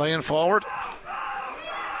 flying forward.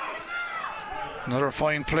 Another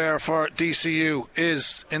fine player for DCU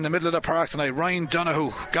is in the middle of the park tonight, Ryan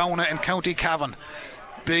Donoghue, Gowna in County Cavan.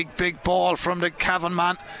 Big ball from the Cavan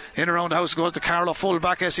man. In around the house goes the Carlow full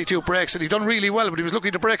back. SETU breaks it. He done really well, but he was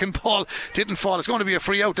looking to break and ball didn't fall. It's going to be a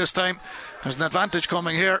free out this time. There's an advantage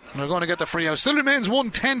coming here, and they're going to get the free out. Still remains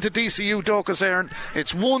 1-10 to DCU Dochas Eireann.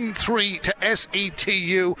 It's 1-3 to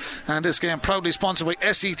SETU, and this game proudly sponsored by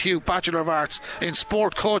SETU Bachelor of Arts in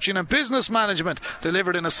Sport Coaching and Business Management,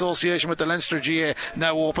 delivered in association with the Leinster GAA,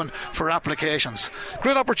 now open for applications.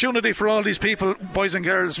 Great opportunity for all these people, boys and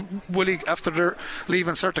girls, Willie, after their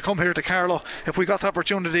leaving cert, to come here to Carlow. If we got the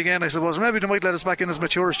opportunity again, I suppose maybe they might let us back in as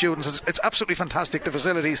mature students. It's absolutely fantastic, the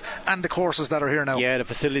facilities and the courses that are here now. Yeah, the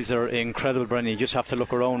facilities are incredible, Brendan. You just have to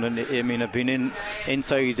look around, and I mean, I've been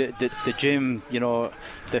inside the gym,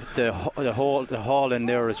 the hall in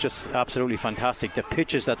there is just absolutely fantastic. The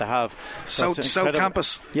pitches that they have, South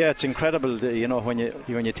Campus, yeah, it's incredible, when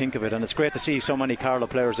you think of it, and it's great to see so many Carlow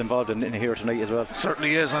players involved in here tonight as well.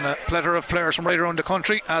 Certainly is, and a plethora of players from right around the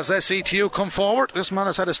country as SETU come forward. This man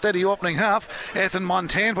has had a steady opening half, Ethan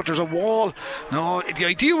Montaigne, but there's a wall. No, the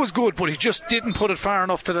idea was good, but he just didn't put it far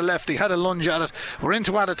enough to the left. He had a lunge at it. We're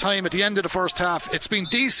into added time at the end of the first half. It's been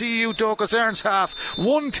DCU Dochas Eireann's half,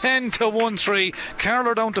 1-10 to 1-3.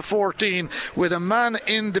 Carlow down to 14 with a man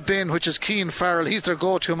in the bin, which is Cian Farrell. He's their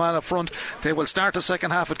go-to man up front. They will start the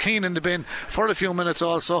second half with Cian in the bin for a few minutes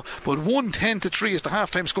also. But 1-10-3 is the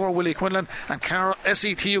half-time score, Willie Quinlan. And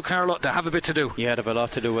SETU Carlow, they have a bit to do. Yeah, they have a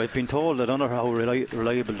lot to do. I've been told, I don't know how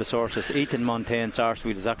reliable the source is, Ethan Montaigne,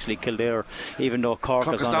 Sarsfield is actually Kildare, even though Cork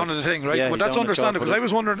is down in the thing, right? Yeah, well, that's understandable, because I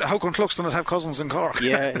was wondering how come Cluxton would have cousins in Cork.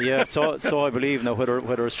 Yeah. So I believe now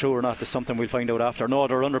whether it's true or not is something we'll find out after. No,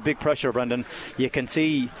 they're under big pressure, Brendan. You can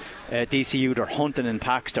see DCU, they're hunting in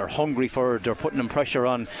packs, they're hungry for it, they're putting in pressure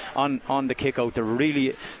on the kick out. They're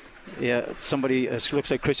really... Yeah, somebody, it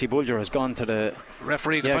looks like Chrissy Bulger has gone to the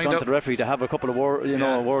referee to the referee to have a couple of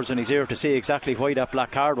words in his ear to see exactly why that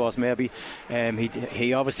black card was. Maybe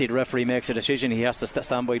he obviously, the referee makes a decision, he has to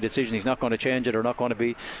stand by the decision. He's not going to change it or not going to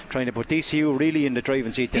be trying to put DCU really in the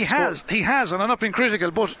driving seat. He has, and I'm not being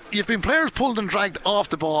critical, but you've been players pulled and dragged off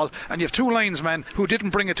the ball, and you have two linesmen who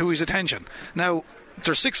didn't bring it to his attention. Now,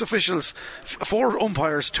 there's 6 officials, 4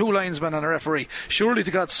 umpires, 2 linesmen and a referee. Surely to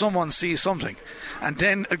God someone sees something, and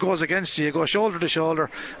then it goes against you. You go shoulder to shoulder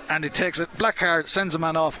and it takes a black card, sends a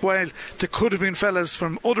man off, while there could have been fellas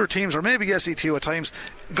from other teams, or maybe SETU at times,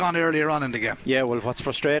 gone earlier on in the game. Yeah, well, what's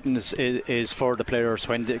frustrating is for the players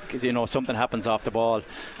when something happens off the ball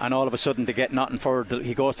and all of a sudden they get nothing for it.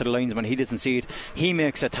 He goes to the linesman, he doesn't see it, he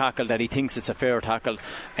makes a tackle that he thinks it's a fair tackle,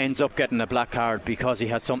 ends up getting a black card because he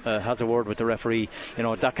has a word with the referee.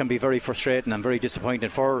 That can be very frustrating and very disappointing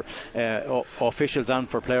for officials and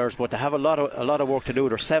for players, but they have a lot of work to do.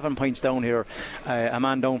 They're 7 points down here, a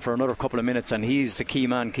man down for another couple of minutes, and he's the key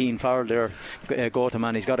man, Cian Farrell there, go-to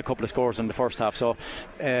man. He's got a couple of scores in the first half, so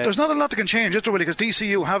there's not a lot that can change, is there, really? Because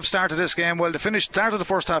DCU have started this game well. They started the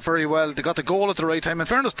first half very well. They got the goal at the right time. In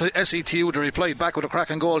fairness to SETU, they replied back with a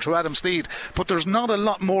cracking goal through Adam Steed, but there's not a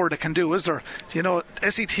lot more they can do, is there?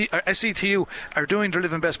 SETU are doing their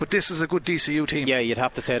living best, but this is a good DCU team. Yeah, you'd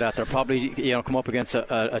have to say that. They're probably come up against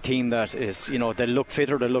a team that is, they look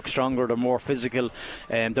fitter, they look stronger, they're more physical,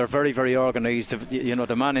 and they're very, very organised.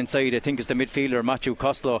 The man inside, I think, is the midfielder Matthew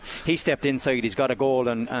Costello. He stepped inside, he's got a goal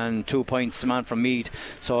and 2 points, the man from Meath,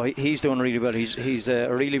 so he's doing really well. He's a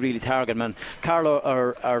really, really target man. Carlow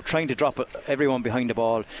are trying to drop everyone behind the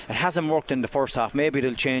ball. It hasn't worked in the first half. Maybe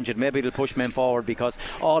they'll change it, maybe they'll push men forward, because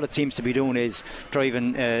all it seems to be doing is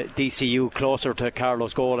driving DCU closer to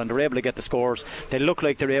Carlow's goal, and they're able to get the scores. They look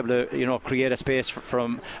like they're able to create a space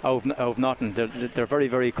from out of nothing. They're very,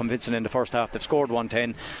 very convincing in the first half. They've scored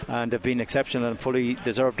 110 and they've been exceptional and fully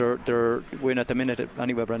deserved their win at the minute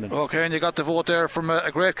anyway, Brendan. Okay, and you got the vote there from a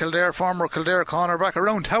great former Kildare cornerback,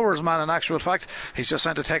 around Towers man in actual fact. He's just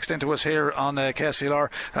sent a text into us here on KCLR.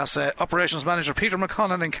 That's operations manager Peter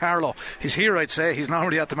McConnon in Carlow. He's here, I'd say. He's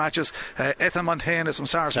normally at the matches. Ethan Montaigne is from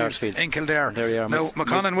Sarsfield in Kildare. There you are. Now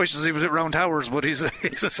McConnon wishes he was at Round Towers, but he's a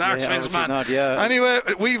Sarsfields man. Not, yeah. Anyway,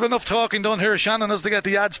 we've enough talking done here. Shannon has to get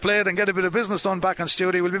the ads played and get a bit of business done back in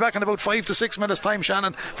studio. We'll be back in about 5 to 6 minutes time,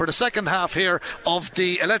 Shannon, for the second half here of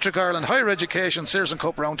the Electric Ireland Higher Education Sigerson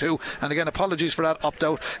Cup Round 2. And again, apologies for that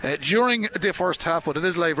opt-out during the first half, but it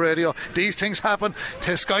is live radio. These things happen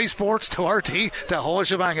to Sky Sports, to RT, the whole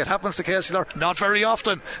shebang. It happens to KCLR not very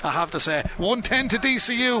often, I have to say. 1-10 to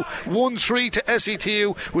DCU, 1-3 to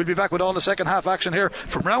SETU. We'll be back with all the second half action here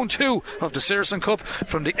from round 2 of the Sigerson Cup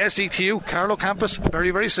from the SETU Carlow campus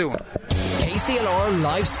very, very soon. KCLR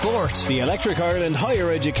Live Sport. The Electric Ireland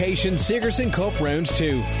Higher Education Sigerson Cup Round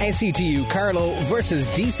 2. SETU Carlow versus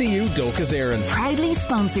DCU Dochas Eireann. Proudly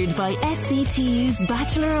sponsored by SCTU's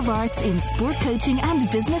Bachelor of Arts in Sport Coaching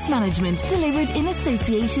and Business Management, delivered in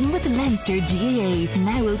association with Leinster GAA.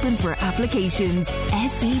 Now open for applications.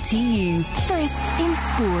 SETU, first in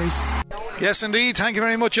sport. Yes, indeed. Thank you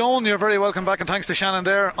very much, Owen. You're very welcome back, and thanks to Shannon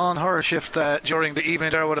there on her shift during the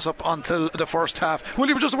evening there with us up until the first half. Well,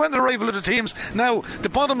 you were just when the arrival of the teams. Now, the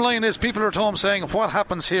bottom line is people are at home saying, what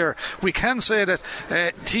happens here? We can say that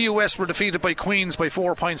TUS were defeated by Queen's by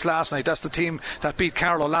 4 points last night. That's the team that beat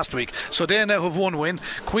Carlow last week. So they now have 1 win.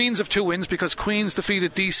 Queen's have 2 wins because Queen's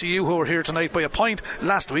defeated DCU, who were here tonight, by a point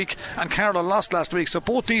last week, and Carlow lost last week. So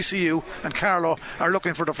both DCU and Carlow are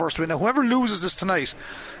looking for the first win. Now, whoever loses this tonight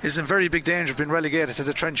is in very big danger of being relegated to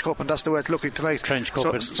the Trench Cup, and that's the way it's looking tonight. Trench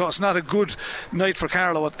Cup. So it's not a good night for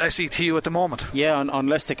Carlow at SETU at the moment. Yeah,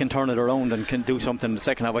 unless they can turn it around and can do something in the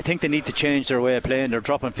second half. I think they need to change their way of playing. They're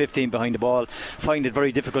dropping 15 behind the ball, find it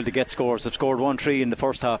very difficult to get scores. They've scored 1-3 in the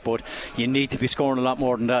first half, but you need to be scoring a lot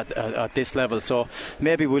more than that at this level. So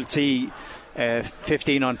maybe we'll see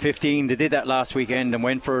 15 on 15. They did that last weekend in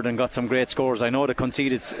Wentford and got some great scores. I know they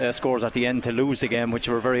conceded scores at the end to lose the game, which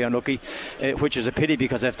were very unlucky, which is a pity,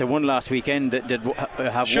 because if they won last weekend, they'd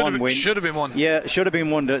have one win. Should have been one. Yeah, should have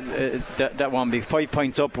been one. That one be 5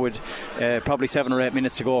 points up with probably 7 or 8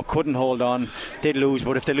 minutes to go. Couldn't hold on. Did lose,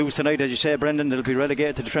 but if they lose tonight, as you say, Brendan, they'll be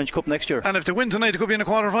relegated to the Trench Cup next year. And if they win tonight, it could be in a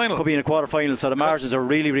quarter-final. Could be in a quarter-final, so the margins are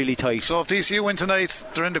really, really tight. So if DCU win tonight,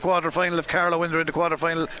 they're in the quarter-final. If Carlow win, they're in the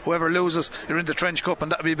quarter-final. Whoever loses, you're in the Trench Cup,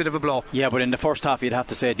 and that would be a bit of a blow. Yeah, but in the first half, you'd have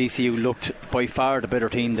to say DCU looked by far the better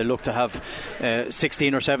team. They looked to have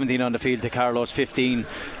 16 or 17 on the field to Carlow's 15.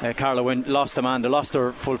 Carlow lost the man. They lost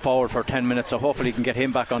their full forward for 10 minutes, so hopefully you can get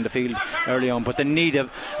him back on the field early on. But they need a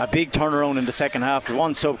big turnaround in the second half.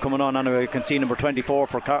 One sub coming on anyway. You can see number 24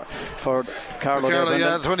 for Carlow.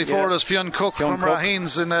 Yeah, 24 is Fionn Cook from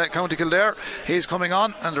Raheen's in County Kildare. He's coming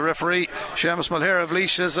on, and the referee Seamus Mulher of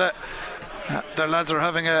Laois is their lads are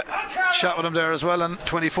having a chat with him there as well, and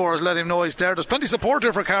 24 has let him know he's there. There's plenty of support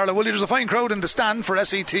there for Carlow. Willie, there's a fine crowd in the stand for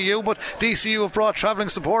SETU, but DCU have brought travelling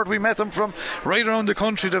support. We met them from right around the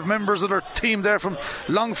country. They have members of their team there from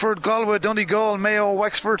Longford, Galway, Donegal, Mayo,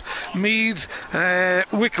 Wexford, Meath,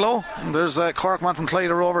 Wicklow. There's a Cork man from Clyde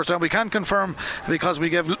Rovers there. We can't confirm, because we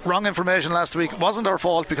gave wrong information last week. It wasn't our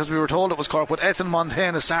fault, because we were told it was Cork, but Ethan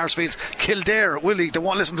Montaigne, Sarsfields, Kildare. Willie, they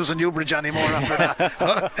won't listen to us in Newbridge anymore after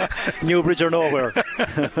that. Newbridge or nowhere.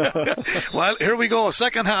 Well, here we go.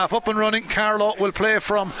 Second half up and running. Carlow will play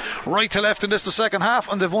from right to left in this, the second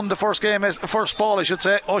half, and they've won the first ball, I should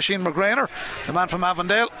say. Oisin McGrainer, the man from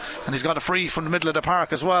Avondale, and he's got a free from the middle of the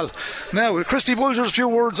park as well. Now, Christy Bulger's a few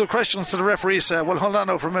words of questions to the referees. Well, hold on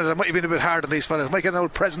now for a minute. It might have been a bit hard on these fellas. Might get an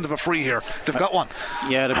old present of a free here. They've got one.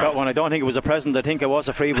 Yeah, they've got one. I don't think it was a present. I think it was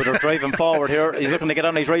a free, but they're driving forward here. He's looking to get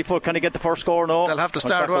on his right foot. Can he get the first score? No. They'll have to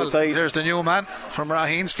start well. Outside. Here's the new man from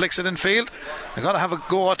Raheen's, flicks it in field. They've got to have a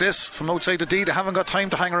go at this from outside the D. They haven't got time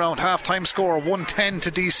to hang around. Half-time score 110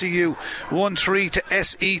 to DCU, 1-3 to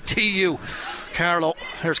SETU. Carlow,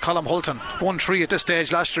 here's Colm Hulton, 1-3 at this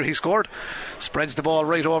stage. Last year he scored. Spreads the ball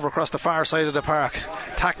right over across the far side of the park.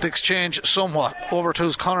 Tactics change somewhat. Over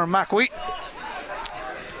to Conor McAwee.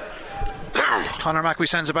 Conor McAwee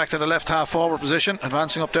sends it back to the left half forward position.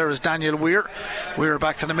 Advancing up there is Daniel Weir. Weir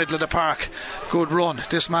back to the middle of the park. Good run.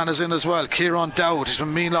 This man is in as well. Kieran Dowd. He's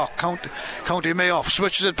from Meanlock, County Mayo.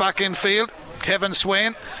 Switches it back in field. Kevin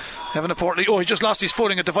Swain. Evan Portley. Oh, he just lost his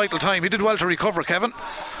footing at the vital time. He did well to recover, Kevin.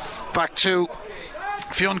 Back to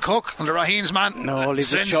Fionn Cook, and the Raheen's man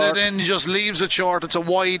sends it in, just leaves it short. It's a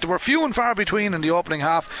wide. We're few and far between in the opening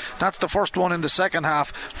half. That's the first one in the second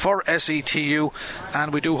half for SETU,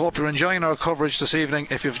 and we do hope you're enjoying our coverage this evening.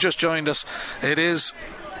 If you've just joined us, it is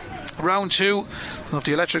round 2 of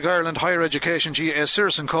the Electric Ireland Higher Education GAA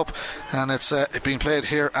Sigerson Cup, and it's being played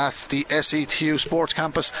here at the SETU Sports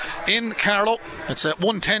Campus in Carlow. It's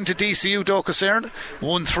 110 to DCU Dochas Eireann,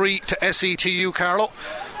 1-3 to SETU Carlow.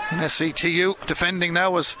 And SETU defending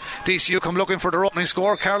now as DCU come looking for their opening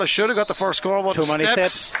score. Carlow should have got the first score, but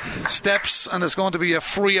steps, and it's going to be a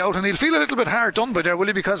free out, and he'll feel a little bit hard done by there, will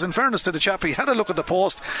he? Because in fairness to the chap, he had a look at the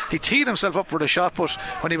post, he teed himself up for the shot, but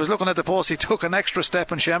when he was looking at the post, he took an extra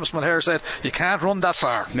step, and Seamus Mulher said, you can't run that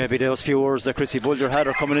far. Maybe those few words that Chrissy Bulger had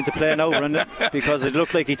are coming into play now, Brendan, because it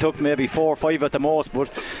looked like he took maybe 4 or 5 at the most, but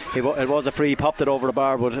it was a free. He popped it over the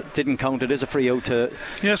bar, but it didn't count. It is a free out to...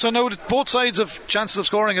 Yeah, so now both sides have chances of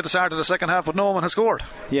scoring at the start of the second half, but no one has scored.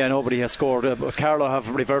 Yeah, nobody has scored. Carlow have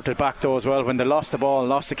reverted back though as well when they lost the ball,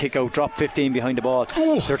 lost the kick out, dropped 15 behind the ball.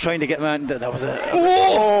 They're trying to get man. That was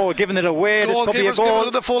giving it away. This could be a goal. To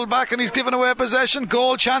the full back, and he's given away possession.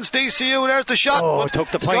 Goal chance DCU. There's the shot. Took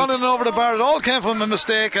the point. It's gone in over the bar. It all came from a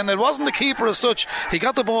mistake, and it wasn't the keeper as such. He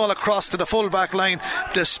got the ball across to the full back line.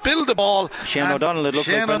 They spilled the ball. Shane O'Donnell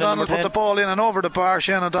put the ball in and over the bar.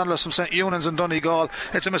 Shane O'Donnell from St Eunan's in Donegal.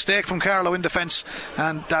 It's a mistake from Carlow in defence,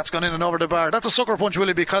 and that's gone in and over the bar. That's a sucker punch,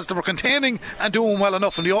 Willie, because they were containing and doing well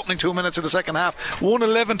enough in the opening 2 minutes of the second half.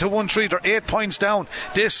 1-11 to 1-3. They're 8 points down.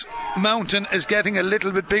 This mountain is getting a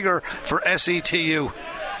little bit bigger for SETU.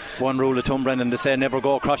 One rule of thumb, Brendan, they say never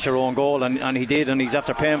go across your own goal, and he did, and he's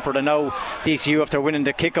after paying for the now. DCU after winning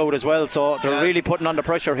the kick out as well, so they're really putting on the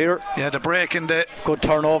pressure here. Yeah, the break in the... Good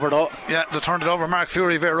turnover though. Yeah, they turned it over. Mark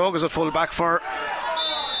Fury Veiroga's at full back for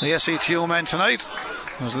the SETU men tonight.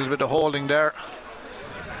 There's a little bit of holding there,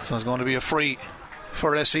 so it's going to be a free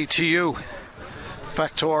for SETU.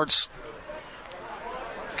 Back towards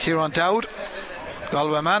Kieran Dowd,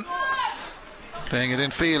 Galway man, playing it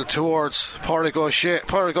in field towards Pádraig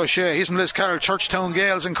O'Shea. He's from Liscarroll Churchtown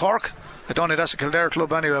Gales in Cork. I don't think that's a Kildare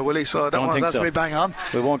club anyway, Willie, so that one has to be bang on.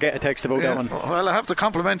 We won't get a text about that one. Well, I have to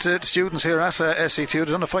compliment the students here at SETU. They've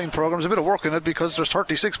done a fine programme. There's a bit of work in it because there's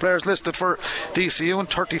 36 players listed for DCU and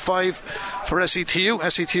 35 for SETU.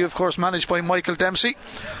 SETU, of course, managed by Michael Dempsey,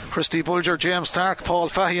 Christy Bulger, James Stark, Paul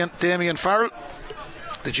Fahian, Damien Farrell.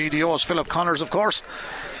 The GDOs, Philip Connors, of course.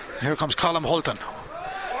 Here comes Colm Hulton.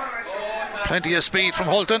 Plenty of speed from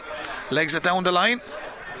Hulton. Legs it down the line.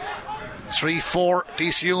 3-4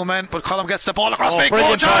 DCU men, but Colm gets the ball across.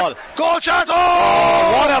 Goal chance! Goal chance!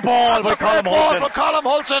 Oh, what a ball by Colm Hulton! For Colm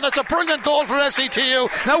Hulton. It's a brilliant goal for SETU.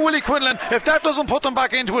 Now Willie Quinlan, if that doesn't put them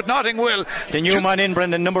back into it, nothing will. The new man in,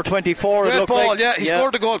 Brendan, number 24. Great ball, he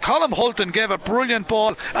scored the goal. Colm Hulton gave a brilliant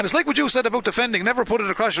ball, and it's like what you said about defending. Never put it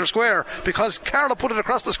across your square, because Carlow put it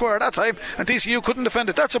across the square at that time, and DCU couldn't defend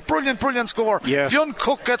it. That's a brilliant score. Fionn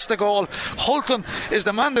Cook gets the goal. Hulton is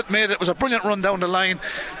the man that made it. It was a brilliant run down the line.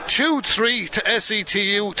 2-3 to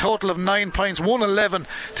SETU, total of 9 points, 1-11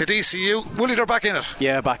 to DCU. Willie, they're back in it.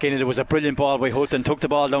 Yeah, back in it. It was a brilliant ball by Hulton. Took the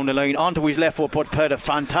ball down the line onto his left foot, but played a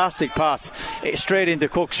fantastic pass straight into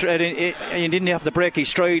Cook. He didn't have to break his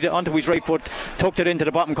stride onto his right foot. Tucked it into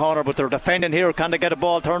the bottom corner, but they're defending here. Can they get a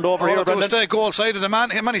ball turned over here, Brendan? Stay goal side of the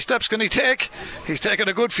man. How many steps can he take? He's taken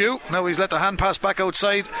a good few. Now he's let the hand pass back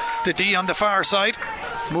outside the D on the far side.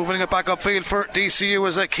 Moving it back upfield for DCU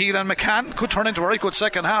is Keelan McCann. Could turn into a right good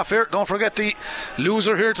second half here. Don't forget the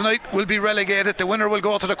loser here tonight will be relegated. The winner will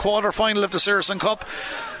go to the quarter final of the Sigerson Cup.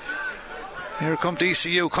 Here come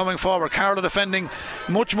DCU coming forward. Carlow defending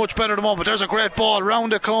much better at the moment. There's a great ball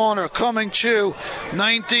round the corner coming to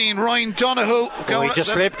 19. Ryan Donoghue. He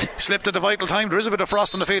just slipped at the vital time. There is a bit of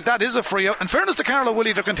frost on the field. That is a free out. In fairness to Carlow,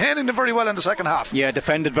 Willie, they're containing them very well in the second half. Yeah,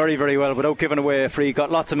 defended very well without giving away a free.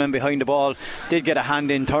 Got lots of men behind the ball. Did get a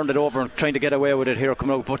hand in, turned it over and trying to get away with it here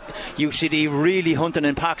coming out. But UCD really hunting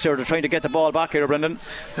in packs here. They're trying to get the ball back here, Brendan.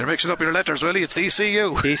 They're mixing up your letters, Willie. It's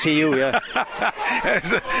DCU. DCU, yeah.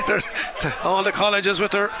 All the colleges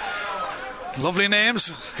with their lovely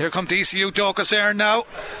names. Here come DCU Dochas Eireann now.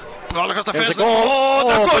 Ball across the face.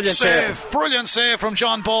 Good save. Brilliant save from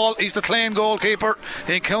John Ball. He's the Clane goalkeeper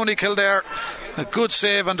in County Kildare. A good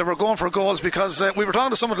save, and they were going for goals because we were talking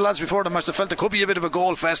to some of the lads before the match. They felt there could be a bit of a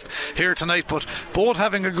goal fest here tonight, but both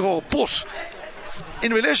having a goal. But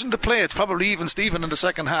in relation to play, it's probably even Stephen in the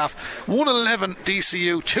second half. 1-11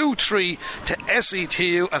 DCU, 2-3 to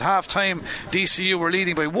SETU at half time. DCU were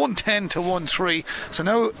leading by 1-10 to 1-3. So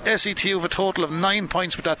now SETU have a total of 9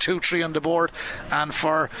 points with that 2-3 on the board, and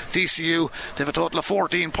for DCU they have a total of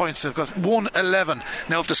 14 points. They've got 1-11.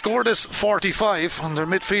 Now if they score this 45, and their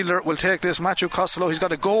midfielder will take this, Matthew Costello, he's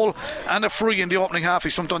got a goal and a free in the opening half.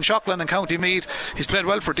 He's from Dunshaughlin and County Meath. He's played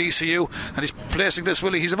well for DCU, and he's placing this,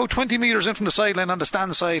 Willie, he's about 20 metres in from the sideline on the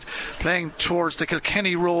stand side, playing towards the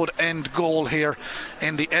Kilkenny Road end goal here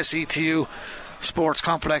in the SETU Sports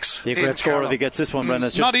Complex. A great score if he gets this one, Brendan.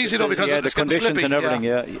 Not easy though, because the conditions slippy, and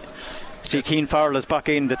everything. See, Keane Farrell is back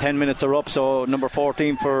in. The 10 minutes are up, so number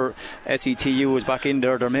 14 for SETU is back in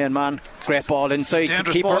there, their main man. Great ball inside.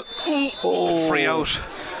 Dangerous keeper. Ball. Free out.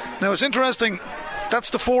 Now it's interesting,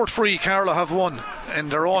 that's the fourth free Carlow have won in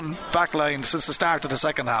their own back line since the start of the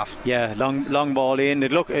second half. Yeah, long ball in.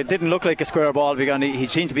 It didn't look like a square ball because he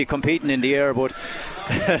seemed to be competing in the air, but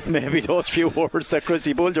maybe those few words that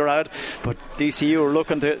Christy Bulger had. But DCU are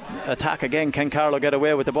looking to attack again. Can Carlow get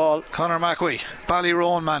away with the ball? Conor McAwee,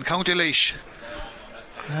 Ballyroan man, County Laois.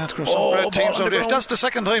 That's the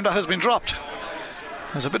second time that has been dropped.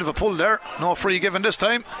 There's a bit of a pull there. No free given this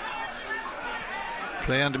time.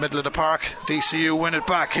 Play in the middle of the park. DCU win it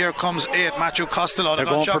back. Here comes 8. Matthew Costello. They're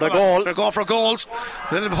going for the goal. They're going for goals.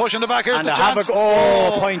 A little push in the back. Here's and the chance.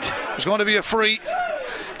 Point. There's going to be a free.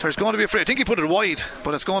 I think he put it wide,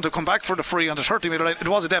 but it's going to come back for the free on the 30 metre line. It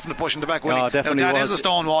was a definite push in the back. No, definitely that was. is a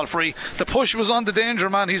stonewall free. The push was on the danger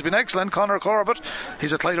man. He's been excellent, Conor Corbett.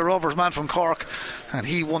 He's a Clyde Rovers man from Cork, and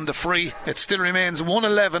he won the free. It still remains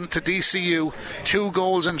 1-11 to DCU, 2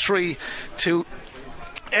 goals and 3 to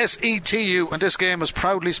SETU, and this game is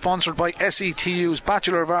proudly sponsored by SETU's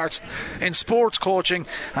Bachelor of Arts in Sports Coaching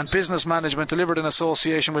and Business Management, delivered in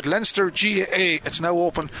association with Leinster GAA. It's now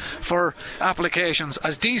open for applications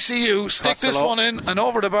as DCU stick this one in and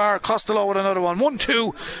over the bar. Costello with another one.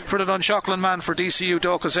 1-2 for the Dunshaughlin man for DCU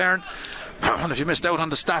Dochas Eireann. And if you missed out on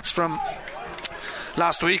the stats from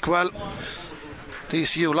last week, well,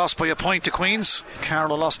 DCU lost by a point to Queens.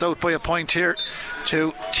 Carlow lost out by a point here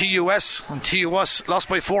to TUS, and TUS lost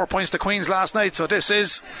by 4 points to Queens last night. So this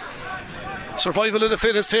is Survival of the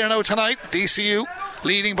fittest here now tonight. DCU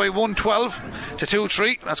leading by 112 to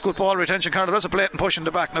 2-3. That's good ball retention, Carlow. That's a blatant push in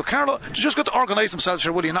the back. Now Carlow just got to organise themselves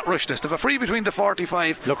here, will you, not rush this. They have a free between the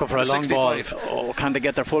 45 looking for and a long 65. ball. Oh, can they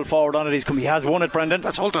get their full forward on it? He has won it, Brendan.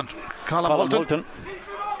 That's Hulton. Colin Hulton.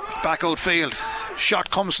 Back outfield.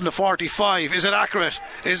 Shot comes from the 45. Is it accurate?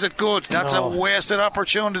 Is it good? That's a wasted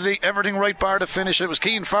opportunity. Everything right bar to finish. It was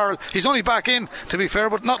Keane Farrell. He's only back in, to be fair,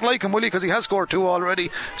 but not like him, will he? Because he has scored 2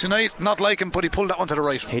 already tonight. Not like him, but he pulled that one to the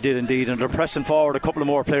right. He did indeed, and they're pressing forward a couple of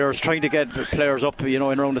more players, trying to get players up, in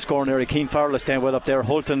around the scoring area. Keane Farrell is staying well up there.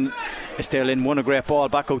 Hulton is still in. Won a great ball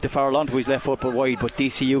back out to Farrell onto his left foot but wide. But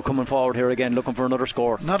DCU coming forward here again, looking for another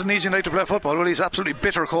score. Not an easy night to play football. Well, he's absolutely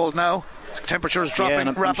bitter cold now. Temperatures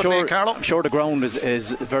dropping rapidly in Carlow. I'm sure the ground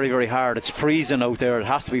is very, very hard. It's freezing out there. It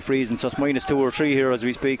has to be freezing, so it's -2 or 3 here as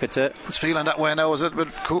we speak. It's feeling that way now. It was a little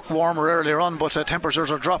bit warmer earlier on, but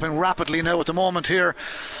temperatures are dropping rapidly now at the moment here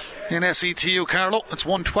in SETU Carlow. It's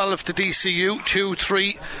 112 to DCU,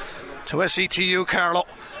 2-3 to SETU Carlow.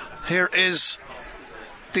 Here is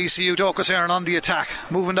DCU Dochas Eireann on the attack,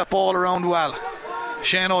 moving that ball around well.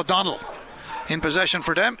 Shane O'Donnell in possession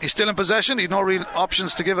for them. He's still in possession. He's no real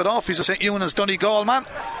options to give it off. He's a St. Eunan's Donegal man.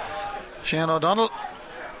 Shane O'Donnell.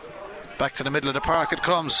 Back to the middle of the park it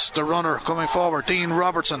comes. The runner coming forward, Dean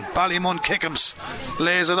Robertson. Ballymun Kickham's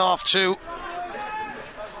lays it off to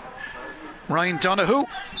Ryan Donoghue.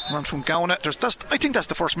 Run from Gowna. I think that's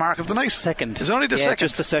the first mark of the night. Second. Is it only the second?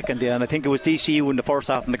 Just the second, yeah. And I think it was DCU in the first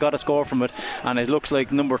half, and they got a score from it. And it looks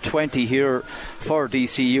like number 20 here for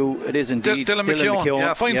DCU. It is indeed Dylan McKeown.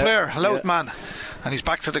 Yeah, fine player, loud man. And he's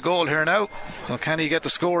back to the goal here now. So can he get the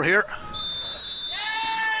score here?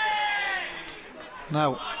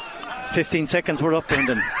 Now. 15 seconds were up,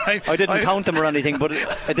 Brendan. I didn't count them or anything, but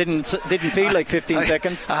it didn't feel like 15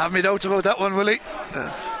 seconds. I have my doubts about that one, Willie.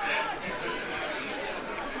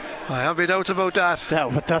 I have my doubts about that.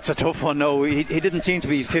 But that's a tough one. No, he didn't seem to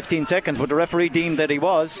be 15 seconds, but the referee deemed that he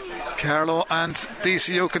was. Carlow and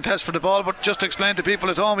DCU contest for the ball, but just to explain to people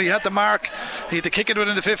at home, he had the mark. He had to kick it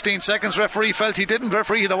within the 15 seconds. Referee felt he didn't.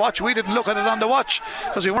 Referee had a watch. We didn't look at it on the watch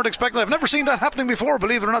because we weren't expecting it. I've never seen that happening before,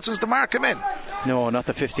 believe it or not, since the mark came in. No, not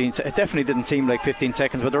the 15. It definitely didn't seem like 15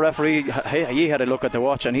 seconds, but the referee, he had a look at the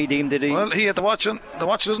watch and he deemed it. Well, he had the watch, and the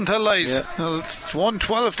watch doesn't tell lies. Yeah. Well, it's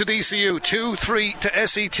 112 to DCU, 2-3 to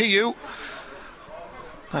SETU.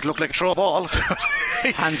 That looked like a throw ball.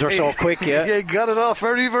 Hands were so quick, yeah. He got it off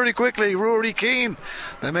very, very quickly. Rory Keane,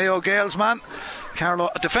 the Mayo Gales man. Carlow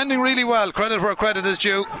defending really well. Credit where credit is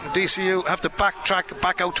due. DCU have to backtrack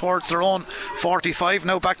back out towards their own 45,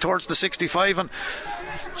 now back towards the 65, and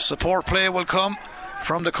support play will come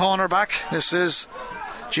from the cornerback. This is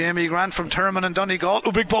Jamie Grant from Termon and Donegal.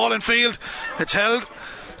 Big ball in field. It's held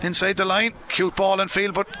inside the line. Cute ball in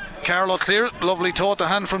field, but Carlow clear it. Lovely toe to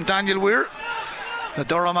hand from Daniel Weir. The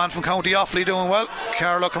Durham man from County Offaly doing well.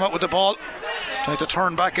 Carlow come out with the ball, trying to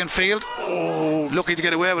turn back in field. Lucky to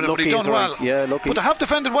get away with it, but he done well. Yeah, lucky. But they have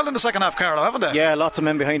defended well in the second half, Carlow, haven't they? Yeah, lots of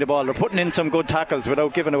men behind the ball. They're putting in some good tackles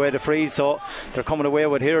without giving away the freeze, so they're coming away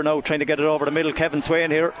with here now, trying to get it over the middle. Kevin Swain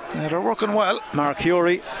here. Yeah, they're working well. Mark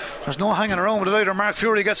Fury. There's no hanging around with it either. Mark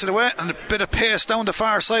Fury gets it away, and a bit of pace down the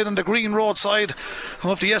far side on the Green Road side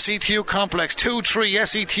of the SETU complex. 2-3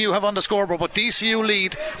 SETU have on the scoreboard, but DCU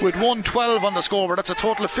lead with 112 on the scoreboard. That's a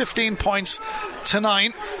total of 15 points to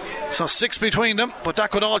 9. So 6 between them, but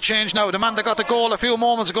that could all change now. The man that got the goal a few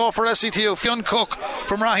moments ago for SETU, Fionn Cook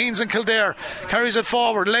from Raheens and Kildare, carries it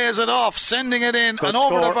forward, lays it off, sending it in, and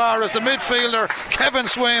over the bar is the midfielder Kevin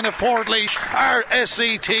Swain of Portlaoise. Our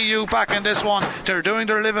SETU back in this one. They're doing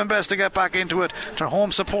their living best to get back into it. Their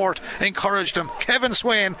home support encouraged them. Kevin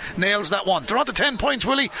Swain nails that one. They're on to 10 points,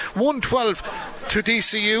 Willie. 112 to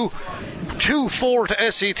DCU, 2-4 to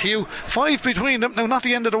SETU, 5 between them. Now, not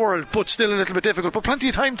the end of the world, but still a little bit difficult, but plenty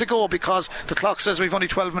of time to go because the clock says we've only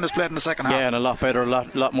 12 minutes played in the second half. Yeah, and a lot better, a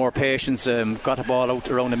lot more patience. Got the ball out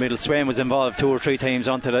around the middle. Swain was involved 2 or 3 times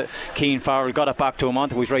onto the Keane Farrell, got it back to him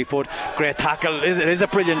onto his right foot. Great tackle. It is a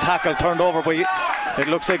brilliant tackle, turned over by, it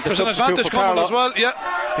looks like the there's substitute an advantage for Carlow coming as well.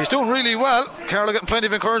 Yeah, he's doing really well. Carlow getting plenty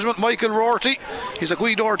of encouragement. Michael Rorty, he's a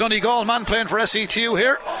Guidor Donegal man playing for SETU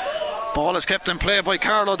here. Ball is kept in play by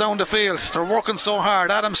Carlow down the field. They're working so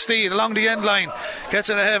hard. Adam Steed along the end line gets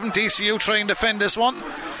it ahead. DCU trying to defend this one.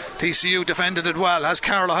 DCU defended it well, as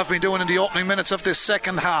Carlow have been doing in the opening minutes of this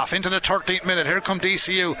second half. Into the 13th minute, here come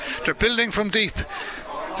DCU. They're building from deep.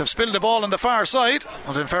 They've spilled the ball on the far side,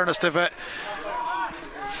 but in fairness they've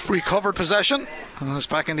recovered possession, and it's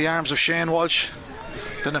back in the arms of Shane Walsh,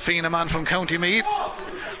 the Nafina man from County Meath,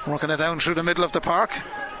 working it down through the middle of the park.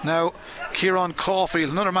 Now Kieran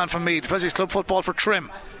Caulfield, another man from Meath, plays his club football for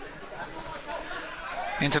Trim.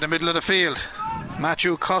 Into the middle of the field,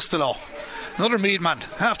 Matthew Costello, another Meath man,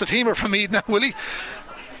 half the team are from Meath now, Willie.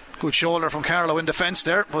 Good shoulder from Carlow in defence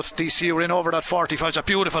there, but DCU were in over that 45. It's a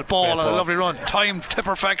beautiful ball and a lovely run, timed to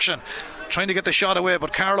perfection, trying to get the shot away,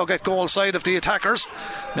 but Carlow get goal side of the attackers,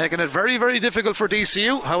 making it very, very difficult for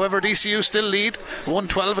DCU. However, DCU still lead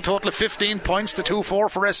 1-12, a total of 15 points to 2-4 for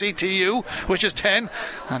SETU, which is 10.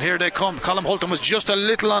 And here they come. Colm Hulton was just a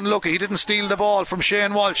little unlucky. He didn't steal the ball from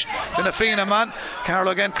Shane Walsh, the Nafina man.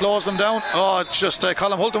 Carlow again closed them down. It's just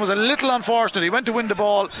Colm Hulton was a little unfortunate. He went to win the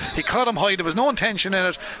ball, he caught him high, there was no intention in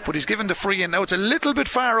it, but he's given the free in. Now it's a little bit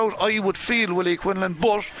far out, I would feel, Willie Quinlan,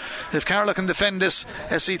 but if Carlow can defend this,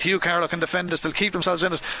 SETU Carlow can defend this, they'll keep themselves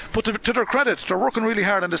in it. But to their credit, they're working really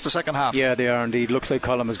hard on this the second half. Yeah, they are indeed. Looks like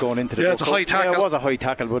Colm is going into the it's a high tackle. Yeah, it was a high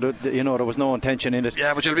tackle, but there was no intention in it.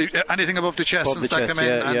 Yeah, but you'll be anything above the chest since that come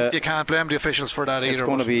in, and you can't blame the officials for that either. It's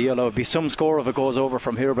going to be some score if it goes over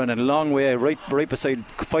from here, Brendan. A long way, right beside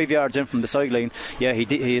 5 yards in from the sideline. Yeah,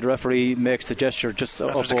 the referee makes the gesture just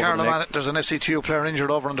up there's over a Carlow the neck. There's an SETU player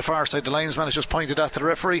injured over on the far side. The linesman has just pointed at the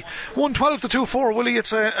referee. 1-12 to 2-4, Willie.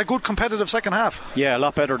 It's a good competitive second half. Yeah, a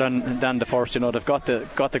lot better than the first. They've got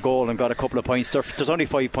the goal and got a couple of points. There's only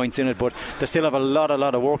 5 points in it, but they still have a lot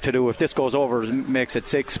of work to do. If this goes over, it makes it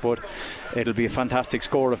 6, but it'll be a fantastic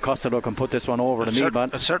score if Costello can put this one over the Meath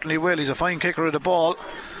man. It certainly will. He's a fine kicker of the ball,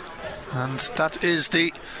 and that is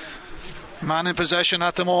the man in possession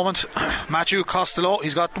at the moment, Matthew Costello.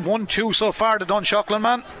 He's got 1-2 so far, the Dunshaughlin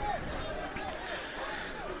man.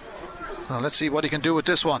 Now let's see what he can do with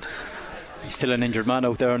this one. He's still an injured man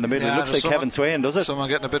out there in the middle. It looks like Kevin Swain, does it? Someone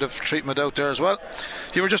getting a bit of treatment out there as well.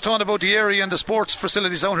 You were just talking about the area and the sports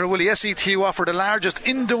facilities down here, Willie. SETU offer the largest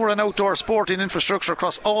indoor and outdoor sporting infrastructure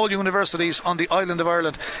across all universities on the island of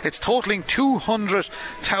Ireland. It's totalling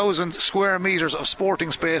 200,000 square metres of sporting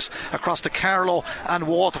space across the Carlow and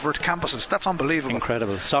Waterford campuses. That's unbelievable.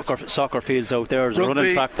 Incredible. Soccer fields out there. There's a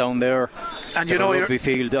running track down there. And rugby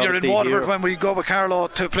field, you're in Waterford when we go with Carlow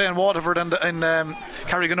to play in Waterford and in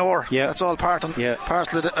Carriganore. Yeah. That's all part of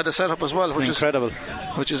the setup as well, which is incredible,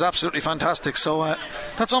 which is absolutely fantastic. So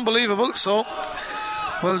that's unbelievable. So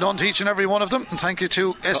well done to each and every one of them, and thank you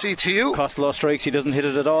to SETU. Costello strikes, he doesn't hit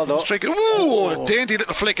it at all though. A dainty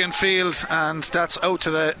little flick in field, and that's out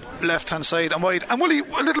to the left hand side and wide. And Willie,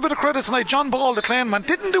 a little bit of credit tonight. John Ball, the Clane man,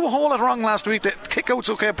 didn't do a whole lot wrong last week. The kick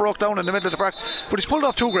out's okay, broke down in the middle of the park, but he's pulled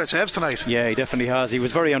off 2 great saves tonight. Yeah, he definitely has. He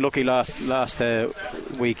was very unlucky last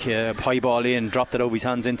week. High ball in, dropped it over his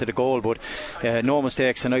hands into the goal, but no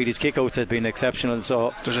mistakes tonight. His kick outs have been exceptional.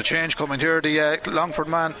 So there's a change coming here. The Longford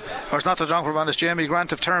man, or it's not the Longford man, it's Jamie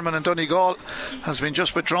Grant of Terman and Donegal has been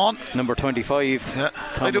just withdrawn. Number 25. Yeah.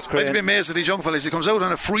 I'd be amazed at these young fellas. He comes out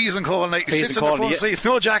on a freezing cold night. He sits in the front seat,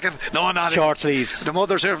 no jacket, not short sleeves. The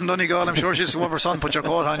mother's here from Donegal. I'm sure she's one of her son. Put your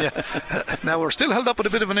coat on you. Now we're still held up with a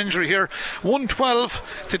bit of an injury here.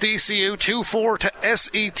 1-12 to DCU, 2-4 to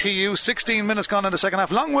SETU. 16 minutes gone in the second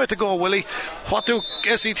half. Long way to go, Willie. What do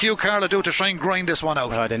SETU Carlow do to try and grind this one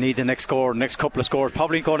out? They need the next couple of scores.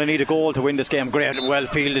 Probably going to need a goal to win this game. Great, well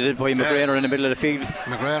fielded by McGrainer in the middle of the field.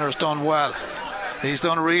 McGrainer's done well. He's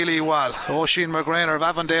done really well. Oisin McGrainer of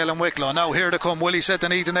Avondale and Wicklow. Now here they come. Willie said they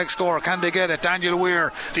need the next score. Can they get it? Daniel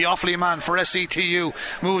Weir, the Offaly man for SETU,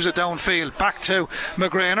 moves it downfield. Back to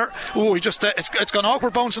McGrainer. He just it's gone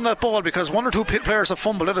awkward bouncing that ball because 1 or 2 players have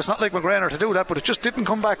fumbled it. It's not like McGrainer to do that, but it just didn't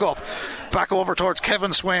come back up. Back over towards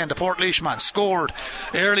Kevin Swain, the Portlaoise man. Scored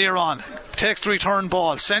earlier on. Takes the return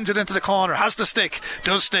ball, sends it into the corner, has to stick,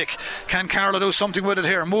 does stick. Can Carlow do something with it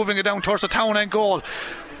here? Moving it down towards the town end goal,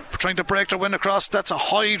 trying to break their win across. That's a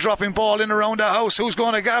high dropping ball in around the house. Who's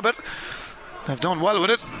going to grab it? They've done well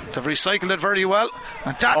with it. They've recycled it very well.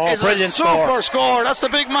 And that is a super score. That's the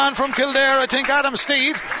big man from Kildare, I think, Adam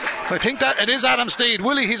Steed. I think that it is Adam Steed.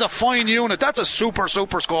 Willie, he's a fine unit. That's a super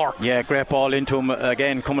score. Yeah, great ball into him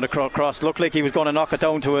again, coming across. Looked like he was going to knock it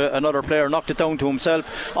down to another player. Knocked it down to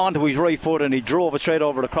himself onto his right foot, and he drove it straight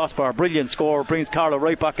over the crossbar. Brilliant score. Brings Carlow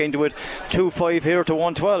right back into it. 2-5 here to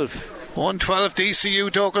 1-12. 1-12 DCU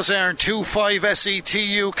Dochas Eireann, 2-5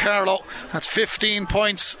 SETU Carlow. That's 15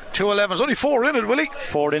 points to 11. There's only 4 in it, Willie.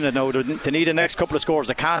 4 in it now. They need the next couple of scores.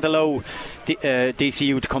 They can't allow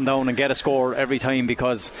DCU to come down and get a score every time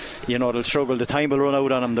because they'll struggle. The time will run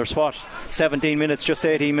out on them. There's 17 minutes, just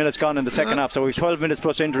 18 minutes gone in the second half, so we've 12 minutes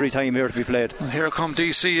plus injury time here to be played. And here come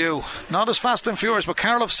DCU, not as fast and furious, but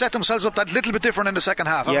Carlow have set themselves up that little bit different in the second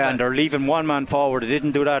half. And they're leaving one man forward. They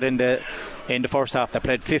didn't do that in the first half. They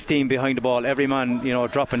played 15 behind the ball, every man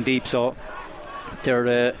dropping deep, so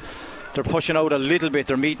they're they're pushing out a little bit.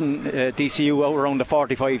 They're meeting DCU out around the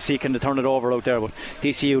 45, seeking to turn it over out there. But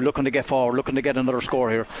DCU looking to get forward, looking to get another score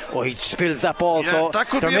here. Oh, he spills that ball. So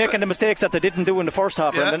they're making the mistakes that they didn't do in the first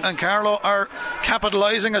half. Yeah, and Carlow are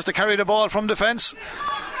capitalising as they carry the ball from defence.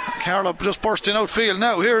 Carlow just bursting outfield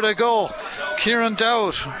now. Here they go. Kieran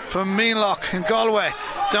Dowd from Meanlock in Galway,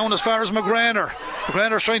 down as far as McGrainer.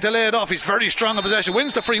 McGrainer's trying to lay it off. He's very strong in possession,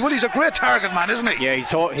 wins the free. Well, he's a great target man, isn't he? Yeah,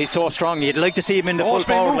 he's so strong. You'd like to see him in the full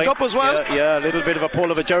forward moved line. Up as well. Yeah, a little bit of a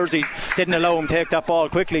pull of a jersey didn't allow him to take that ball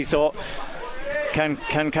quickly. So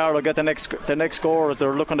Can Carlow get the next score?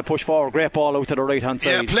 They're looking to push forward. Great ball out to the right hand side.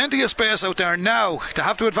 Yeah, plenty of space out there now to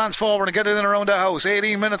have to advance forward and get it in around the house.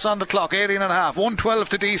 18 minutes on the clock, 18 and a half, 112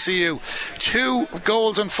 to DCU, 2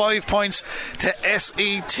 goals and 5 points to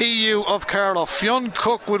SETU of Carlow. Fionn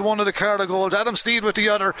Cook with one of the Carlow goals, Adam Steed with the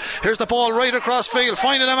other. Here's the ball right across field,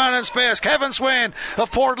 finding a man in space. Kevin Swain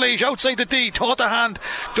of Portlaoise outside the D, taught the hand,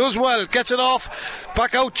 does well, gets it off,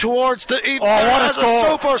 back out towards the Eton. What a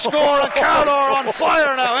super score, and Carlow are on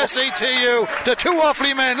fire now. SETU, the two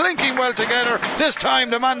Offaly men linking well together. This time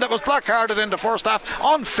the man that was black carded in the first half,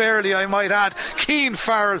 unfairly I might add, Keane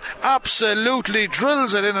Farrell, absolutely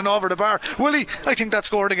drills it in and over the bar. Willie, I think that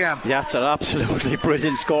scored again. Yeah, it's an absolutely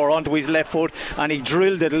brilliant score onto his left foot, and he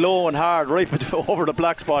drilled it low and hard right over the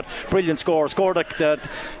black spot. Brilliant score that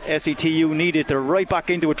SETU needed. They're right back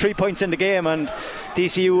into it, 3 points in the game, and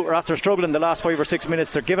DCU are after struggling the last 5 or 6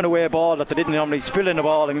 minutes. They're giving away a ball that they didn't normally, spilling the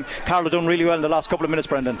ball, and Carlow done really well in the last couple of minutes,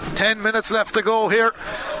 Brendan. 10 minutes left to go here.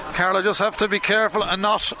 Carlow just have to be careful and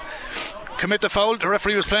not commit the foul. The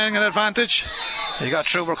referee was playing an advantage. He got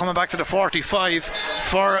through. We're coming back to the 45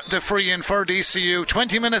 for the free in for DCU.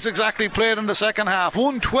 20 minutes exactly played in the second half.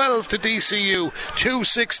 112 to DCU,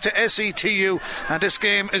 2-6 to SETU, and this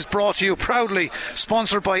game is brought to you proudly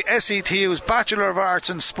sponsored by SETU's Bachelor of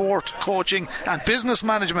Arts in Sport, Coaching and Business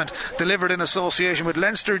Management, delivered in association with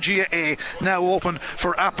Leinster GAA, now open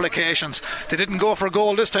for applications. They didn't go for a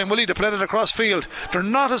goal this time, Willie. They played it across field. They're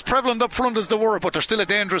not as prevalent up front as they were, but they're still a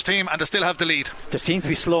dangerous team and they still have the lead. They seem to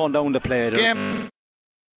be slowing down the play. Game.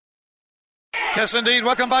 Yes, indeed.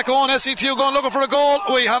 Welcome back on. SETU going looking for a goal.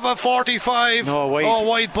 We have a 45.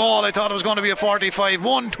 Wide ball. I thought it was going to be a 45.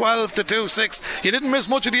 112 to 2-6. You didn't miss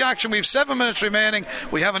much of the action. We've 7 minutes remaining.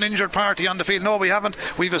 We have an injured party on the field. No, we haven't.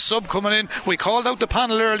 We've a sub coming in. We called out the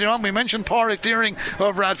panel earlier on. We mentioned Pádraig Deering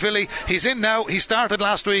of Rathvilly. He's in now. He started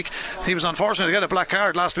last week. He was unfortunate to get a black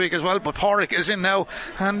card last week as well, but Pádraig is in now,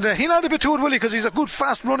 and he'll add a bit to it, Willie, because he's a good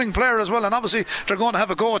fast running player as well, and obviously they're going to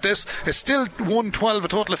have a go at this. It's still 112, a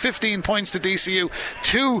total of 15 points to DCU,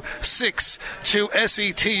 2-6 to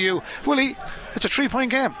SETU. Willie, it's a 3-point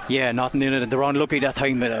game. Yeah, nothing in it. They're unlucky that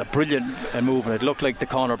time. A brilliant move, and it looked like the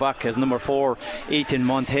corner back, as number 4, Ethan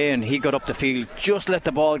Montaigne, he got up the field, just let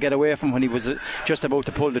the ball get away from him when he was just about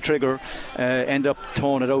to pull the trigger, end up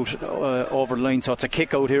throwing it out over the line. So it's a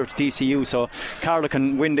kick out here to DCU, so Carlow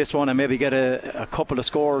can win this one and maybe get a couple of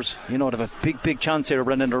scores. You know, they have a big chance here,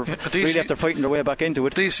 Brendan. They're really after fighting their way back into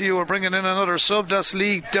it. DCU are bringing in another sub. That's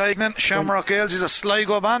Lee Dignan, Shamrock Gales. He's a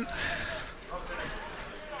Sligo man.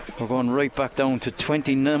 We're going right back down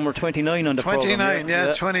to number 29 on the 29, programme.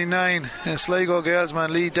 yeah, 29. Sligo Gales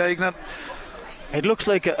man, Lee Dignan. It looks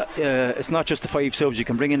like it's not just the 5 subs. You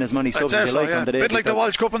can bring in as many subs as you like on the day. A bit like the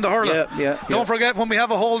Walsh Cup and the hurling. Don't forget, when we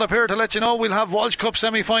have a hold up here to let you know, we'll have Walsh Cup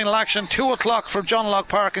semi-final action 2 o'clock from John Locke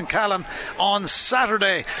Park in Callan on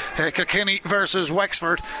Saturday. Kilkenny versus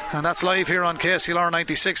Wexford, and that's live here on KCLR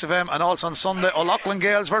 96 FM, and also on Sunday O'Loughlin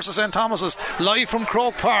Gales versus St Thomas's, live from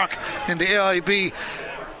Croke Park in the AIB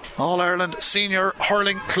All-Ireland Senior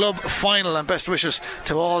Hurling Club Final, and best wishes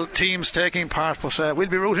to all teams taking part. But we'll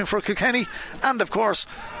be rooting for Kilkenny and of course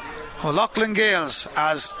O'Loughlin Gales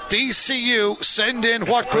as DCU send in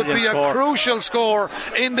what could be a crucial score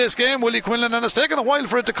in this game, Willie Quinlan, and it's taken a while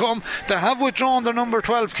for it to come. They have withdrawn their number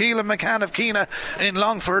 12 Keelan McCann of Keena in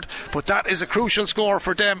Longford, but that is a crucial score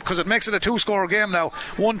for them because it makes it a 2-score game now.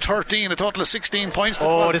 113, a total of 16 points to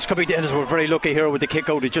 12. This could be dangerous. We're very lucky here with the kick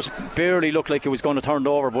out. It just barely looked like it was going to turn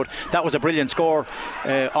over, but that was a brilliant score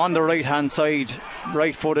on the right hand side,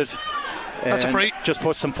 right footed. That's a free. Just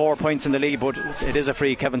puts them 4 points in the lead, but it is a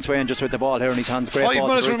free. Kevin Swain just with the ball here in his hands. Great 5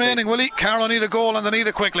 minutes remaining, Willie. Carlow need a goal and they need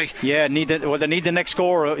it quickly. Yeah, they need the next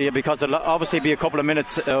score because there'll obviously be a couple of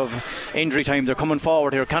minutes of injury time. They're coming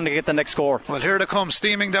forward here. Can they get the next score? Well, here they come,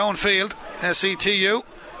 steaming downfield. SETU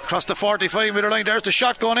across the 45 metre line. There's the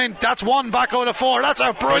shot going in. That's one back out of 4. That's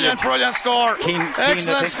a brilliant score.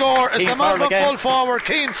 Excellent score. It's the man from full forward,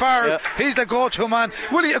 Keane Farrell. He's the go-to man.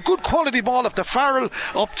 Willie, a good quality ball up to Farrell,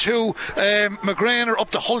 up to McGrainer,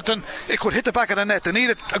 up to Hulton. It could hit the back of the net. They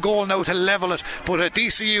needed a goal now to level it, but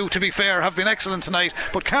DCU, to be fair, have been excellent tonight,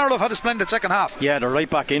 but Carlow have had a splendid second half. Yeah, they're right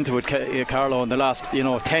back into it, Carlow. In the last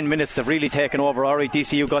 10 minutes they've really taken over. Alright,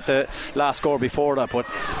 DCU got the last score before that, but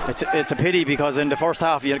it's a pity, because in the first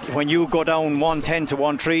half, when you go down 1-10 to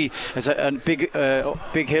 1-3, it's a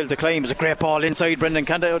big hill to climb. It's a great ball inside. Brendan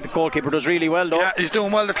Canada, the goalkeeper, does really well though. Yeah, he's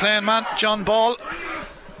doing well, the Clane man. John Ball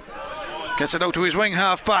gets it out to his wing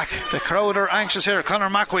half back. The crowd are anxious here. Conor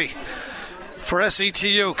McAwee for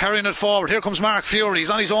SETU, carrying it forward. Here comes Mark Fury. He's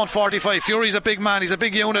on his own 45. Fury's a big man, he's a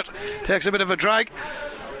big unit, takes a bit of a drag,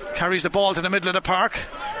 carries the ball to the middle of the park.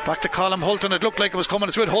 Back to Colm Hulton. It looked like it was coming.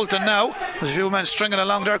 It's with Hulton now. There's a few men stringing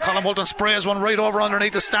along there. Colm Hulton sprays one right over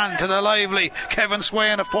underneath the stand to the lively Kevin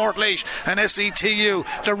Swain of Portlaoise. And SETU,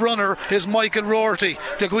 the runner is Michael Roarty,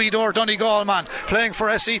 the Guidor Donegal man, playing for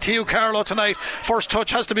SETU Carlow tonight. First touch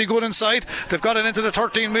has to be good inside. They've got it into the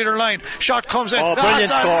 13 metre line. Shot comes in. That's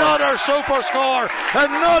another super score.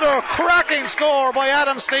 Another cracking score by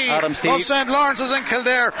Adam Steed of St. Lawrence's in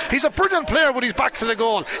Kildare. He's a brilliant player, but he's back to the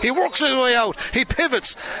goal. He works his way out. He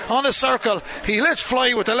pivots on a circle. He lets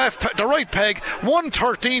fly with the right peg.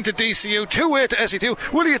 1-13 to DCU, 2-8 to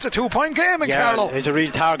SETU. Willie, it's a 2-point game in Carlow. He's a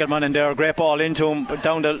real target man in there. Great ball into him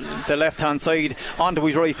down the left hand side onto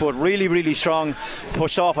his right foot. Really, really strong.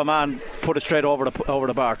 Pushed off a man, put it straight over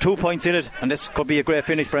the bar. 2 points in it, and this could be a great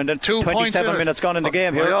finish, Brendan. 27 minutes gone in the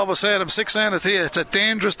game here. I always say I'm 6 saying it's a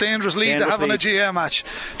dangerous lead to have in a GA match.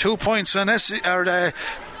 2 points, and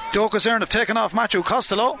Dochas Eireann have taken off Matthew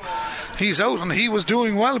Costello. He's out, and he was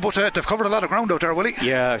doing well, but they've covered a lot of ground out there, Willie.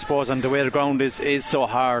 Yeah, I suppose, and the way the ground is so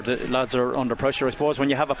hard, lads are under pressure. I suppose when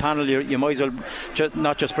you have a panel, you might as well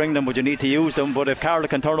not just bring them, but you need to use them. But if Carlow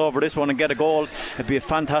can turn over this one and get a goal, it'd be a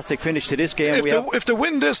fantastic finish to this game. If they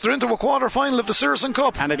win this, they're into a quarter final of the Sigerson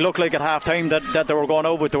Cup. And it looked like at half time that they were going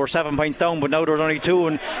over it. They were 7 points down, but now there's only 2,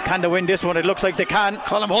 and can they win this one? It looks like they can.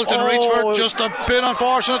 Colm Hulton reached for it, just a bit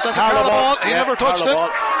unfortunate. That's a Carlow ball. He never touched it.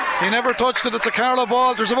 He never touched it. It's a Carlow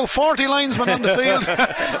ball. There's about 40 linesmen on the field.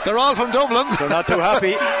 They're all from Dublin. They're not too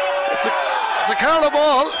happy. It's a Carlow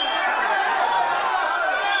ball.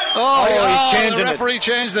 He's changing it.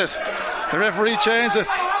 The referee changed it.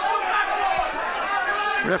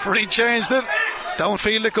 Referee changed it.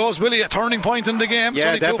 Downfield it goes, Willie. A turning point in the game.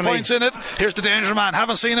 Yeah, there's only 2 points in it. Here's the danger man.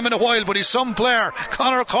 Haven't seen him in a while, but he's some player.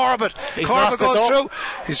 Conor Corbett. Corbett goes through.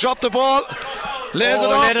 He's dropped the ball. Lays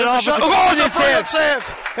it off. It's a brilliant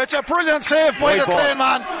save. It's a brilliant save by the Clane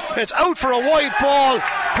man. It's out for a wide ball.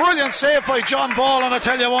 Brilliant save by John Ball, and I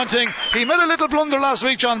tell you one thing, he made a little blunder last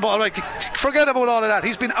week, John Ball. Right, forget about all of that.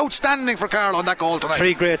 He's been outstanding for Carlow on that goal tonight.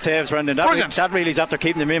 3 great saves, Brendan. That really is after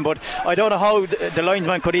keeping them in, but I don't know how the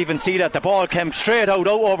linesman could even see that. The ball came straight out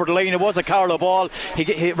over the line. It was a Carlow ball.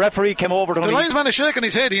 Referee came over to him. The linesman is shaking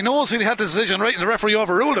his head. He knows he had the decision right, and the referee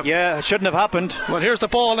overruled him. Yeah, it shouldn't have happened. Well, here's the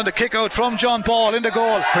ball and the kick out from John Ball in the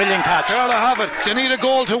goal. Brilliant catch. Carlow have it. They need a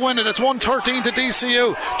goal to win it. It's 1-13 to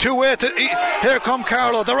DCU. 2-8 to here come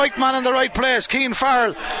Carlow. The right man in the right place. Keane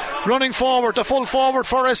Farrell running forward. The full forward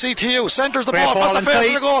for SETU. Centres the ball at the face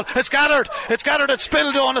of the goal. It's gathered. It's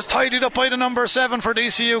spilled on. It's tidied up by the number 7 for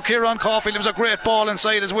DCU, Kieran Caulfield. It was a great ball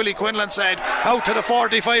inside, as Willie Quinlan said. Out to the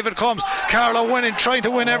 45 it comes. Carlow winning, trying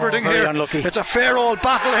to win everything here. Unlucky. It's a fair old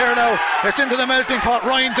battle here now. It's into the melting pot.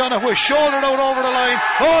 Ryan Donoghue with shouldered out over the line.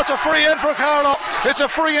 It's a free in for Carlow. It's a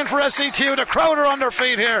free in for SETU. The crowd are on their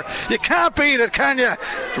feet here. You can't beat it, can you?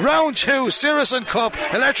 Round 2, Sigerson Cup,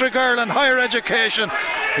 Electric Ireland Higher Education.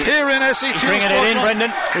 Here in SETU. He's bringing it in,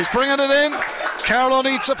 Brendan. He's bringing it in. Carlow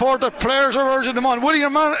needs support. The players are urging him on.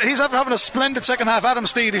 William, man, he's having a splendid second half. Adam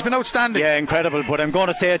Steed, he's been outstanding. Yeah, incredible. But I'm going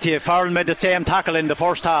to say it to you, Farrell made the same tackle in the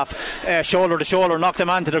first half, shoulder to shoulder, knocked the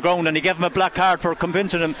man to the ground, and he gave him a black card for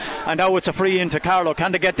convincing him. And now it's a free into Carlow.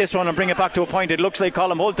 Can they get this one and bring it back to a point? It looks like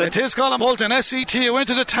Colm Hulton. It is Colm Hulton. SETU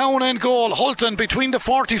into the town end goal. Hulton between the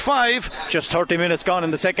 45. Just 30 minutes gone in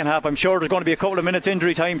the second half. I'm sure there's going to be a couple of minutes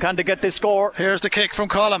injury time. Can they get this score? Here's the kick from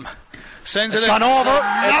Colm. Sends it's it gone in. Over.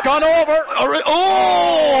 It's gone over.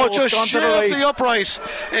 Just shaved the upright.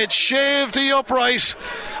 It shaved the upright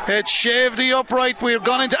It's shaved the upright. We're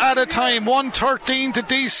gone into added time. 113 to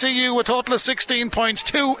DCU, a total of 16 points.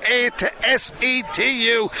 2-8 to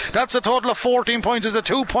SETU. That's a total of 14 points. It's a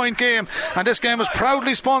 2-point game. And this game is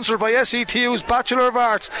proudly sponsored by SETU's Bachelor of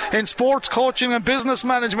Arts in Sports Coaching and Business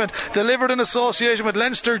Management, delivered in association with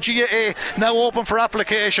Leinster GAA, now open for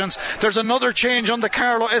applications. There's another change on the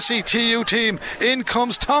Carlow SETU team. In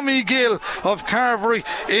comes Tommy Gill of Carvery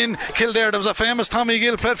in Kildare. There was a famous Tommy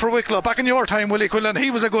Gill played for Wicklow back in your time, Willie Quinlan.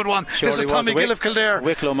 He was a good one. Surely this is Tommy Gill of Kildare.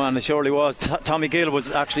 Wicklow man, it surely was. Tommy Gill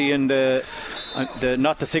was actually in the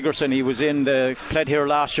not the Sigerson, he was in the played here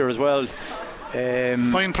last year as well.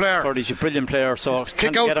 Fine player. He's a brilliant player. So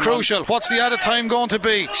kick out crucial. What's the added time going to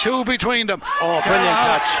be? 2 between them. Oh, brilliant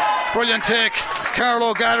catch. Brilliant take.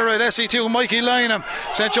 Carlow gather it. SE2 Mikey Lynham.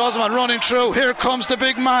 St. Joseph's running through. Here comes the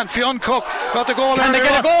big man, Fionn Cook. Got the goal. Can they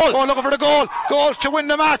get a goal? Oh, looking for the goal. Goal to win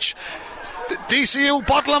the match. DCU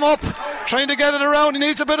bottle him up, trying to get it around. He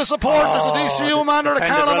needs a bit of support. There's a DCU man or a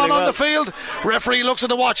Carlow man on the field. Referee looks at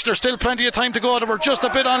the watch. There's still plenty of time to go. They were just a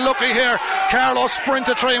bit unlucky here. Carlow sprint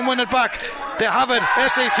to try and win it back. They have it.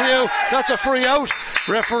 SETU, that's a free out.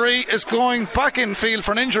 Referee is going back in field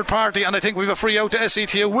for an injured party, and I think we've a free out to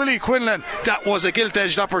SETU. Willie Quinlan, that was a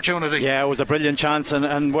gilt-edged opportunity. Yeah, it was a brilliant chance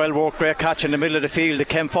and well worked. Great catch in the middle of the field. It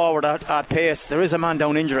came forward at pace. There is a man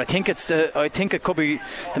down injured. I think it could be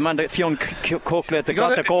the man that Fionn Cook that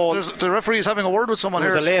got the goal. The referee is having a word with someone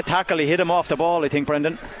here. It was a late tackle. He hit him off the ball, I think,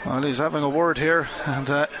 Brendan. Well, he's having a word here, and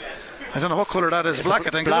I don't know what colour that is. It's black, I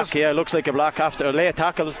think. Black, yeah, it looks like a black after a late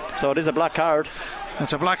tackle, so it is a black card.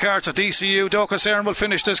 It's a black card, so DCU Dochas Eireann will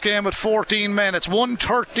finish this game with 14 men. It's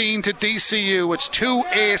 113 to DCU. It's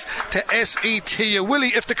 2-8 to SETU. Willie,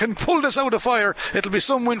 if they can pull this out of fire, it'll be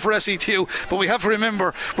some win for SETU. But we have to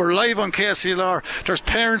remember, we're live on KCLR. There's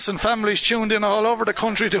parents and families tuned in all over the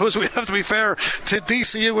country to us. We have to be fair to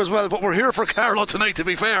DCU as well. But we're here for Carlow tonight, to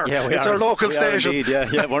be fair. Yeah, it's our local station. Indeed,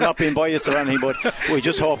 yeah. We're not being biased or anything, but we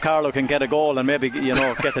just hope Carlow can get a goal and maybe get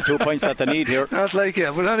the 2 points that they need here. Not like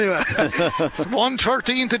it, but anyway.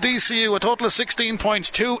 113 to DCU, a total of 16 points.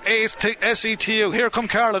 2-8 to SETU. Here come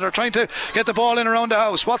Carlow. They're trying to get the ball in around the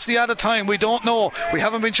house. What's the added time? We don't know. We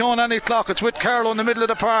haven't been shown any clock. It's with Carlow in the middle of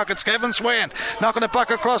the park. It's Kevin Swain knocking it back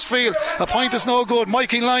across field. A point is no good.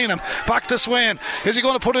 Mikey Lynham back to Swain. Is he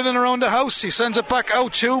going to put it in around the house? He sends it back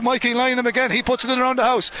out to Mikey Lynham again. He puts it in around the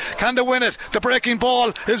house. Can they win it? The breaking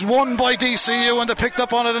ball is won by DCU, and they picked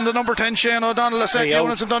up on it in the number 10 Shane O'Donnell. A set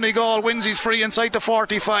units in Donegal wins. He's free inside the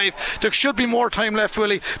 45. There should be more time left,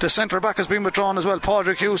 Willie. The centre back has been withdrawn as well.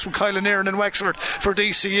 Padraig Hughes from Kylenairn in Wexford for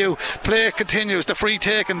DCU. Play continues. The free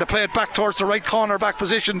taken. They play it back towards the right corner back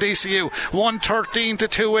position. DCU 113 to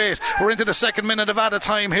 2-8. We're into the second minute of added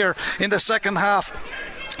time here in the second half.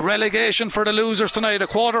 Relegation for the losers tonight. A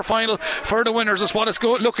quarter final for the winners is what it's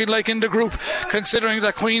looking like in the group, considering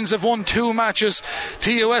that Queens have won 2 matches,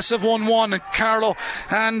 TUS have won 1, and Carlow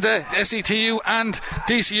and SETU and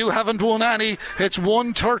DCU haven't won any. It's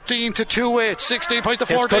 113 to 2-8, 16 points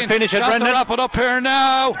to 14. Finish it, Just Brendan. to wrap it up here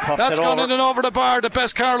now. That's gone over. in and over the bar. The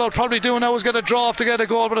best Carlow will probably do now is get a draw off to get a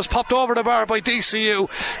goal, but it's popped over the bar by DCU.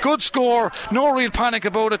 Good score, no real panic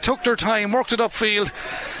about it. Took their time, worked it upfield,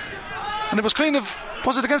 and it was kind of,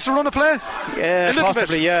 was it against the run of play? Yeah,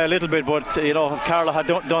 possibly, a little bit. But Carlow had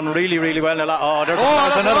done really, really well.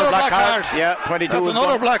 That's another black card. Yeah, 22. That's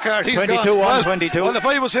another black card. He's 22 gone. 22. Well, if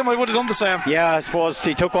I was him, I would have done the same. Yeah, I suppose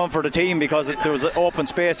he took one for the team because there was an open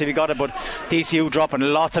space if he got it. But DCU dropping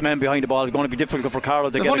lots of men behind the ball. It's going to be difficult for Carlow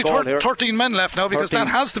to get a goal here. 13 men left now because 13.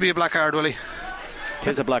 That has to be a black card, Willie. It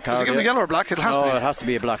is a black card. Is it going to be yellow or black? It has to be. It has to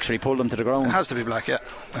be a black. So he pulled them to the ground. It has to be black, yeah.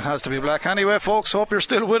 It has to be black. Anyway, folks, hope you're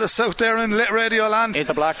still with us out there in Radio Land. It's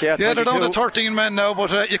a black, yeah. Yeah, they're down to 13 men now, but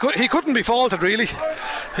he couldn't be faulted, really.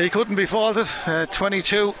 He couldn't be faulted.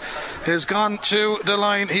 22 has gone to the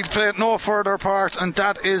line. He played no further part, and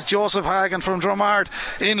that is Joseph Hagan from Dromard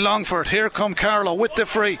in Longford. Here come Carlow with the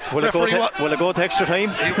free. Will it go to extra time?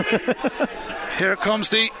 Here comes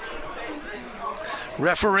the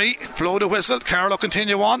referee, blow the whistle. Carlow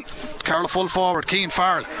continue on. Carlow full forward. Keane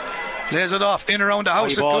Farrell lays it off. In around the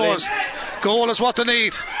house it goes. Goal is what they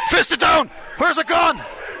need. Fist it down. Where's it gone?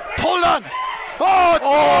 Pulled on.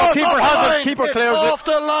 Keeper has it. Keeper clears it. Off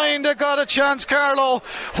the line. They got a chance, Carlow.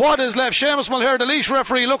 What is left? Seamus Mulher, the Laois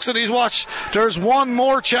referee, looks at his watch. There's one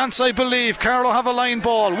more chance, I believe. Carlow have a line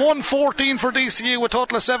ball. 114 for DCU, a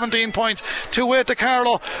total of 17 points. 2-8 to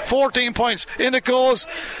Carlow, 14 points. In it goes.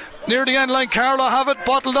 Near the end line, Carlow have it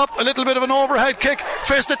bottled up. A little bit of an overhead kick.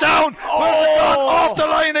 fist it down. Where's it gone? Off the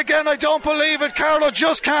line again. I don't believe it. Carlow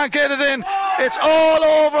just can't get it in. It's all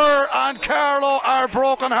over, and Carlow are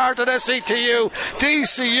broken hearted. SETU.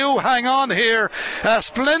 DCU hang on here. A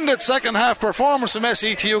splendid second half performance from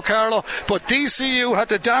SETU Carlow, but DCU had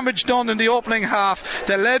the damage done in the opening half.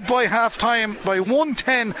 They led by half time by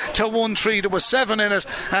 110 to 1-3. There was 7 in it,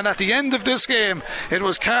 and at the end of this game it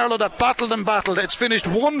was Carlow that battled and battled. It's finished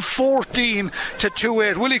 114 to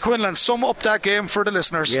 2-8. Willie Quinlan, sum up that game for the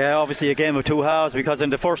listeners. Yeah, obviously a game of two halves, because in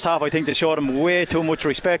the first half I think they showed him way too much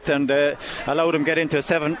respect and allowed him get into a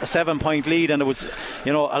 7-point lead, and it was,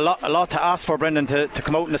 you know, a lot to ask for Brendan to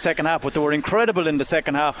come out in the second half, but they were incredible in the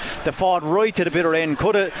second half. They fought right to the bitter end.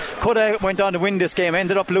 Could have went on to win this game,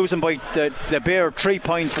 ended up losing by the bare 3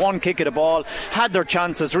 points, one kick of the ball, had their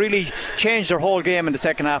chances, really changed their whole game in the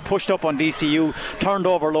second half, pushed up on DCU, turned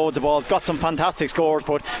over loads of balls, got some fantastic scores,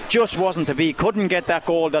 but just wasn't to be. Couldn't get that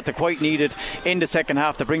goal that they quite needed in the second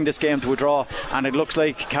half to bring this game to a draw, and it looks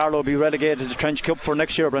like Carlow will be relegated to the Trench Cup for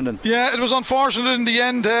next year, Brendan. Yeah, it was unfortunate in the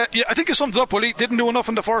end. I think you summed it up, Willie. Didn't do enough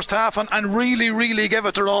in the first half and really gave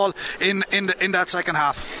it their all in that second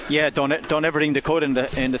half. Yeah, done everything they could in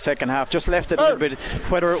the second half. Just left it a little bit,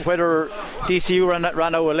 whether DCU ran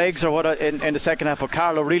out of legs or what in the second half, but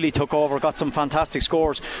Carlow really took over, got some fantastic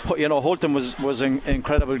scores. You know, Hulton was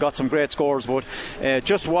incredible, got some great scores, but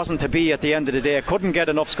just wasn't to be at the end of the day. Couldn't get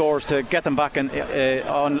enough scores to get them back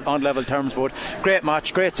on level terms, but great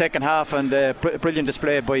match, great second half, and brilliant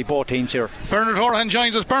display by both teams here. Bernard Horan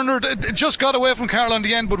joins us. Bernard, it just got away from Carlow in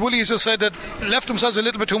the end, but Willie just said that left themselves a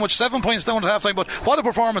little bit too much, 7 points down at half time, but what a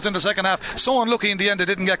performance in the second half. So unlucky in the end they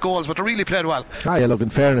didn't get goals, but they really played well. Yeah, look, in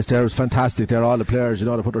fairness there, it was fantastic there, all the players, you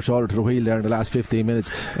know, they put their shoulder to the wheel there in the last 15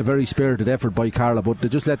 minutes. A very spirited effort by Carlow, but they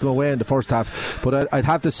just let them away in the first half. But I'd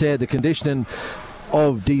have to say the conditioning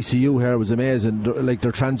of DCU here was amazing. Like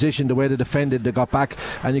their transition, the way they defended, they got back,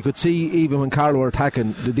 and you could see even when Carlow were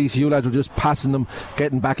attacking, the DCU lads were just passing them,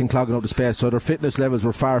 getting back and clogging up the space, so their fitness levels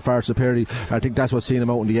were far superior. I think that's what's seen them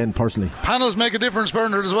out in the end personally. Panels make a difference,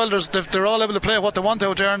 Bernard, as well. They're all able to play what they want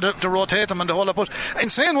out there and to rotate them and the whole lot. But in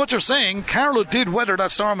saying what you're saying, Carlow did weather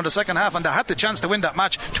that storm in the second half, and they had the chance to win that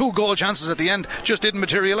match. 2 goal chances at the end just didn't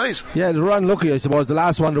materialise. Yeah, they were unlucky, I suppose. The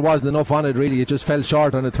last one, there wasn't enough on it really. It just fell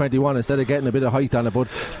short on the 21 instead of getting a bit of height on it. But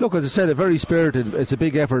look, as I said, a very spirited, it's a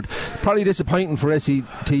big effort. Probably disappointing for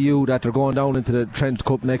SETU that they're going down into the Trent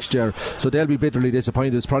Cup next year, so they'll be bitterly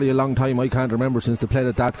disappointed. It's probably a long time, I can't remember since they played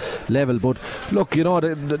at that level. But look, you know,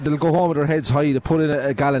 they'll go home with their heads high. They put in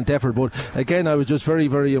a gallant effort, but again, I was just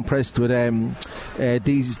very impressed with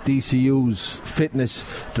DCU's fitness,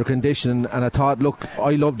 their conditioning, and I thought, look,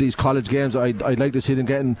 I love these college games. I'd like to see them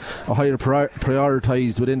getting a higher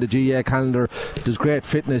prioritised within the GA calendar. There's great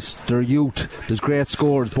fitness, their youth, there's great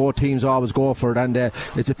scores. Both teams always go for it, and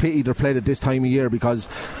it's a pity they're played at this time of year, because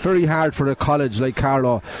very hard for a college like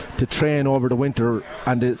Carlow to train over the winter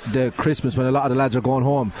and the Christmas when a lot of the lads are going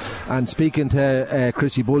home. And speaking to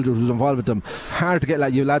Chrissy Bulger, who's involved with them, hard to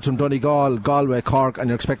get you lads from Donegal, Galway, Cork, and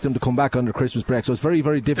you expect them to come back under Christmas break, so it's very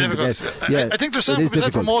difficult to get. Yeah, I think there's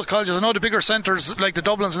something for most colleges. I know the bigger centres like the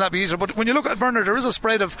Dublins and that be easier, but when you look at Bernard, there is a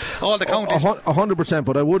spread of all the counties. 100%,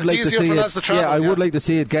 but I would like to see it. I would like to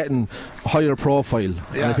see it getting higher profile.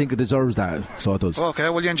 And I think it deserves that, so it does. Okay,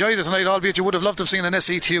 well, you enjoyed it tonight, albeit you would have loved to have seen an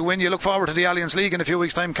SETU win. You look forward to the Alliance League in a few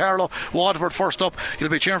weeks' time. Carlow, Waterford first up. You'll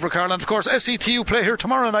be cheering for Carlow. And of course, SETU play here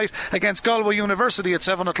tomorrow night against Galway University at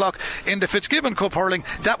 7 o'clock in the Fitzgibbon Cup hurling.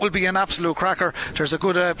 That will be an absolute cracker. There's a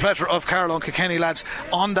good plethora of Carlow and Kilkenny lads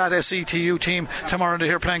on that SETU team tomorrow night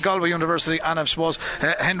here playing Galway University, and I suppose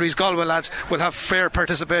Henry's Galway lads will have fair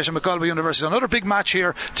participation with Galway University. Another big match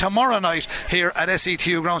here tomorrow night here at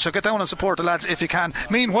SETU ground, so get down and support the lads if you can.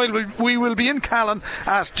 Meanwhile, we will be in Callan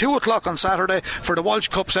at 2 o'clock on Saturday for the Walsh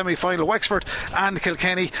Cup semi-final, Wexford and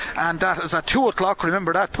Kilkenny, and that is at 2 o'clock.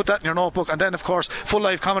 Remember that, put that in your notebook. And then of course full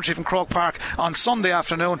live commentary from Croke Park on Sunday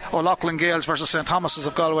afternoon, O'Loughlin Gales versus St Thomas's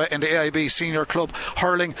of Galway in the AIB Senior Club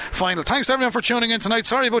hurling final. Thanks to everyone for tuning in tonight.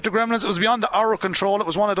 Sorry about the gremlins, it was beyond our control. It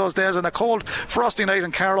was one of those days and a cold frosty night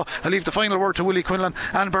in Carlow. I'll leave the final word to Willie Quinlan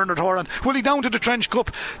and Bernard Horan. Willie, down to the Trench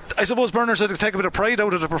Cup. I suppose Bernard said to take a bit of pride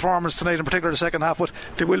out of the performance tonight, in particular the second half, but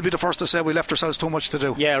they will be the first to say we left ourselves too much to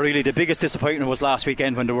do. Yeah, really the biggest disappointment was last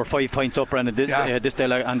weekend when they were 5 points up, Brendan, this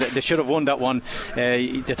day, and they should have won that one.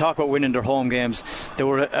 They talk about winning their home games. They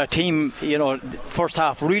were a team, you know, first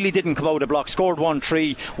half really didn't come out of the block. Scored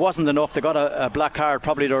 1-3, wasn't enough. They got a black card.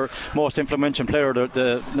 Probably their most influential player,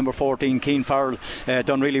 the number 14, Keane Farrell,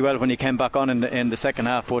 done really well when he came back on in the second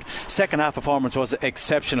half. But second half performance was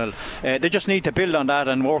exceptional. They just need to build on that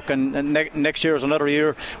and work. And next year is another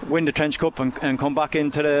year. Win the Trench Cup and come back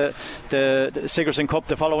into the Sigerson Cup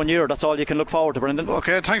the following year. That's all you can look forward to, Brendan.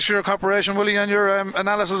 Okay, thanks for your cooperation, Willie, and your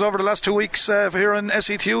analysis over the last 2 weeks here in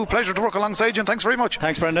SETU. Pleasure to work alongside you, and thanks very much.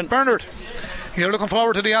 Thanks, Brendan. Bernard, you're looking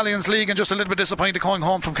forward to the Alliance League and just a little bit disappointed going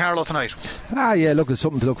home from Carlow tonight. Yeah, look, it's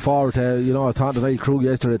something to look forward to. I thought the night crew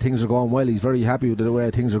yesterday, things are going well. He's very happy with the way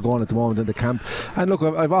things are going at the moment in the camp. And look,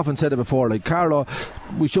 I've often said it before, like Carlow,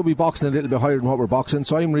 we should be boxing a little bit higher than what we're boxing,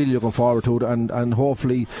 so I'm really looking forward to it. And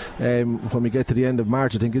hopefully, when we get to the end of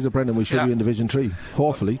March, I think, is it, Brendan, we should be in Division 3.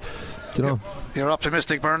 Hopefully. You're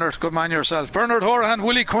optimistic, Bernard. Good man yourself. Bernard Horahan,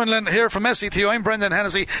 Willie Quinlan here from SETU. I'm Brendan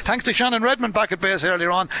Hennessy. Thanks to Shannon Redmond back at base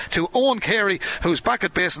earlier on, to Owen Carey, who's back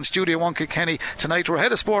at base in Studio 1 Kilkenny tonight. We're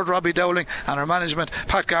head of sport Robbie Dowling, and our management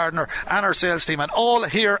Pat Gardner, and our sales team, and all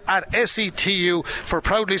here at SETU for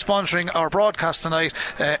proudly sponsoring our broadcast tonight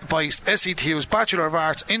by SETU's Bachelor of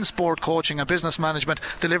Arts in Sport Coaching and Business Management,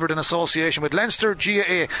 delivered in association with Leinster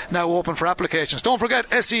GAA, now open for applications. Don't forget,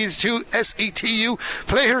 SETU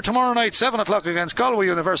play here tomorrow night, 7 o'clock, against Galway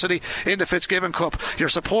University in the Fitzgibbon Cup. Your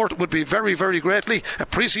support would be very, very greatly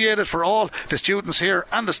appreciated for all the students here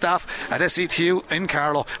and the staff at SETU in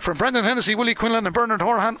Carlow. From Brendan Hennessy, Willie Quinlan and Bernard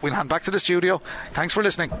Horahan, we'll hand back to the studio. Thanks for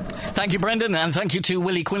listening. Thank you, Brendan, and thank you to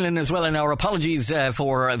Willie Quinlan as well, and our apologies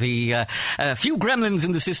for the few gremlins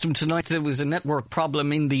in the system tonight. There was a network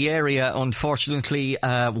problem in the area, unfortunately,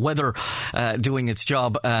 weather doing its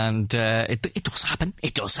job, and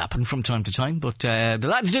it does happen from time to time, but the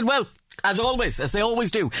lads did well, as always, as they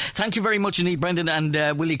always do. Thank you very much indeed, Brendan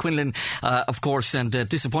and Willie Quinlan, of course, and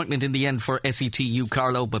disappointment in the end for SETU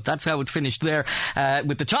Carlow, but that's how it finished there,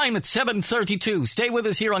 with the time at 7:32. Stay with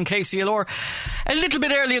us here on KCLR. A little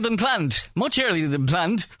bit earlier than planned, much earlier than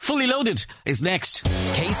planned. Fully Loaded is next.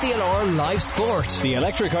 KCLR Live Sport. The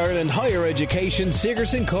Electric Ireland Higher Education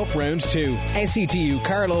Sigerson Cup Round 2. SETU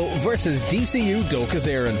Carlow versus DCU Dochas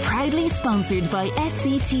Eireann. Proudly sponsored by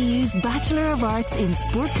SETU's Bachelor of Arts in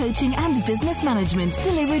Sport Coaching and Business Management,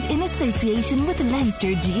 delivered in association with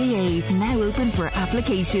Leinster GAA, now open for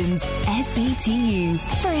applications. SETU,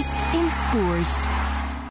 first in sport.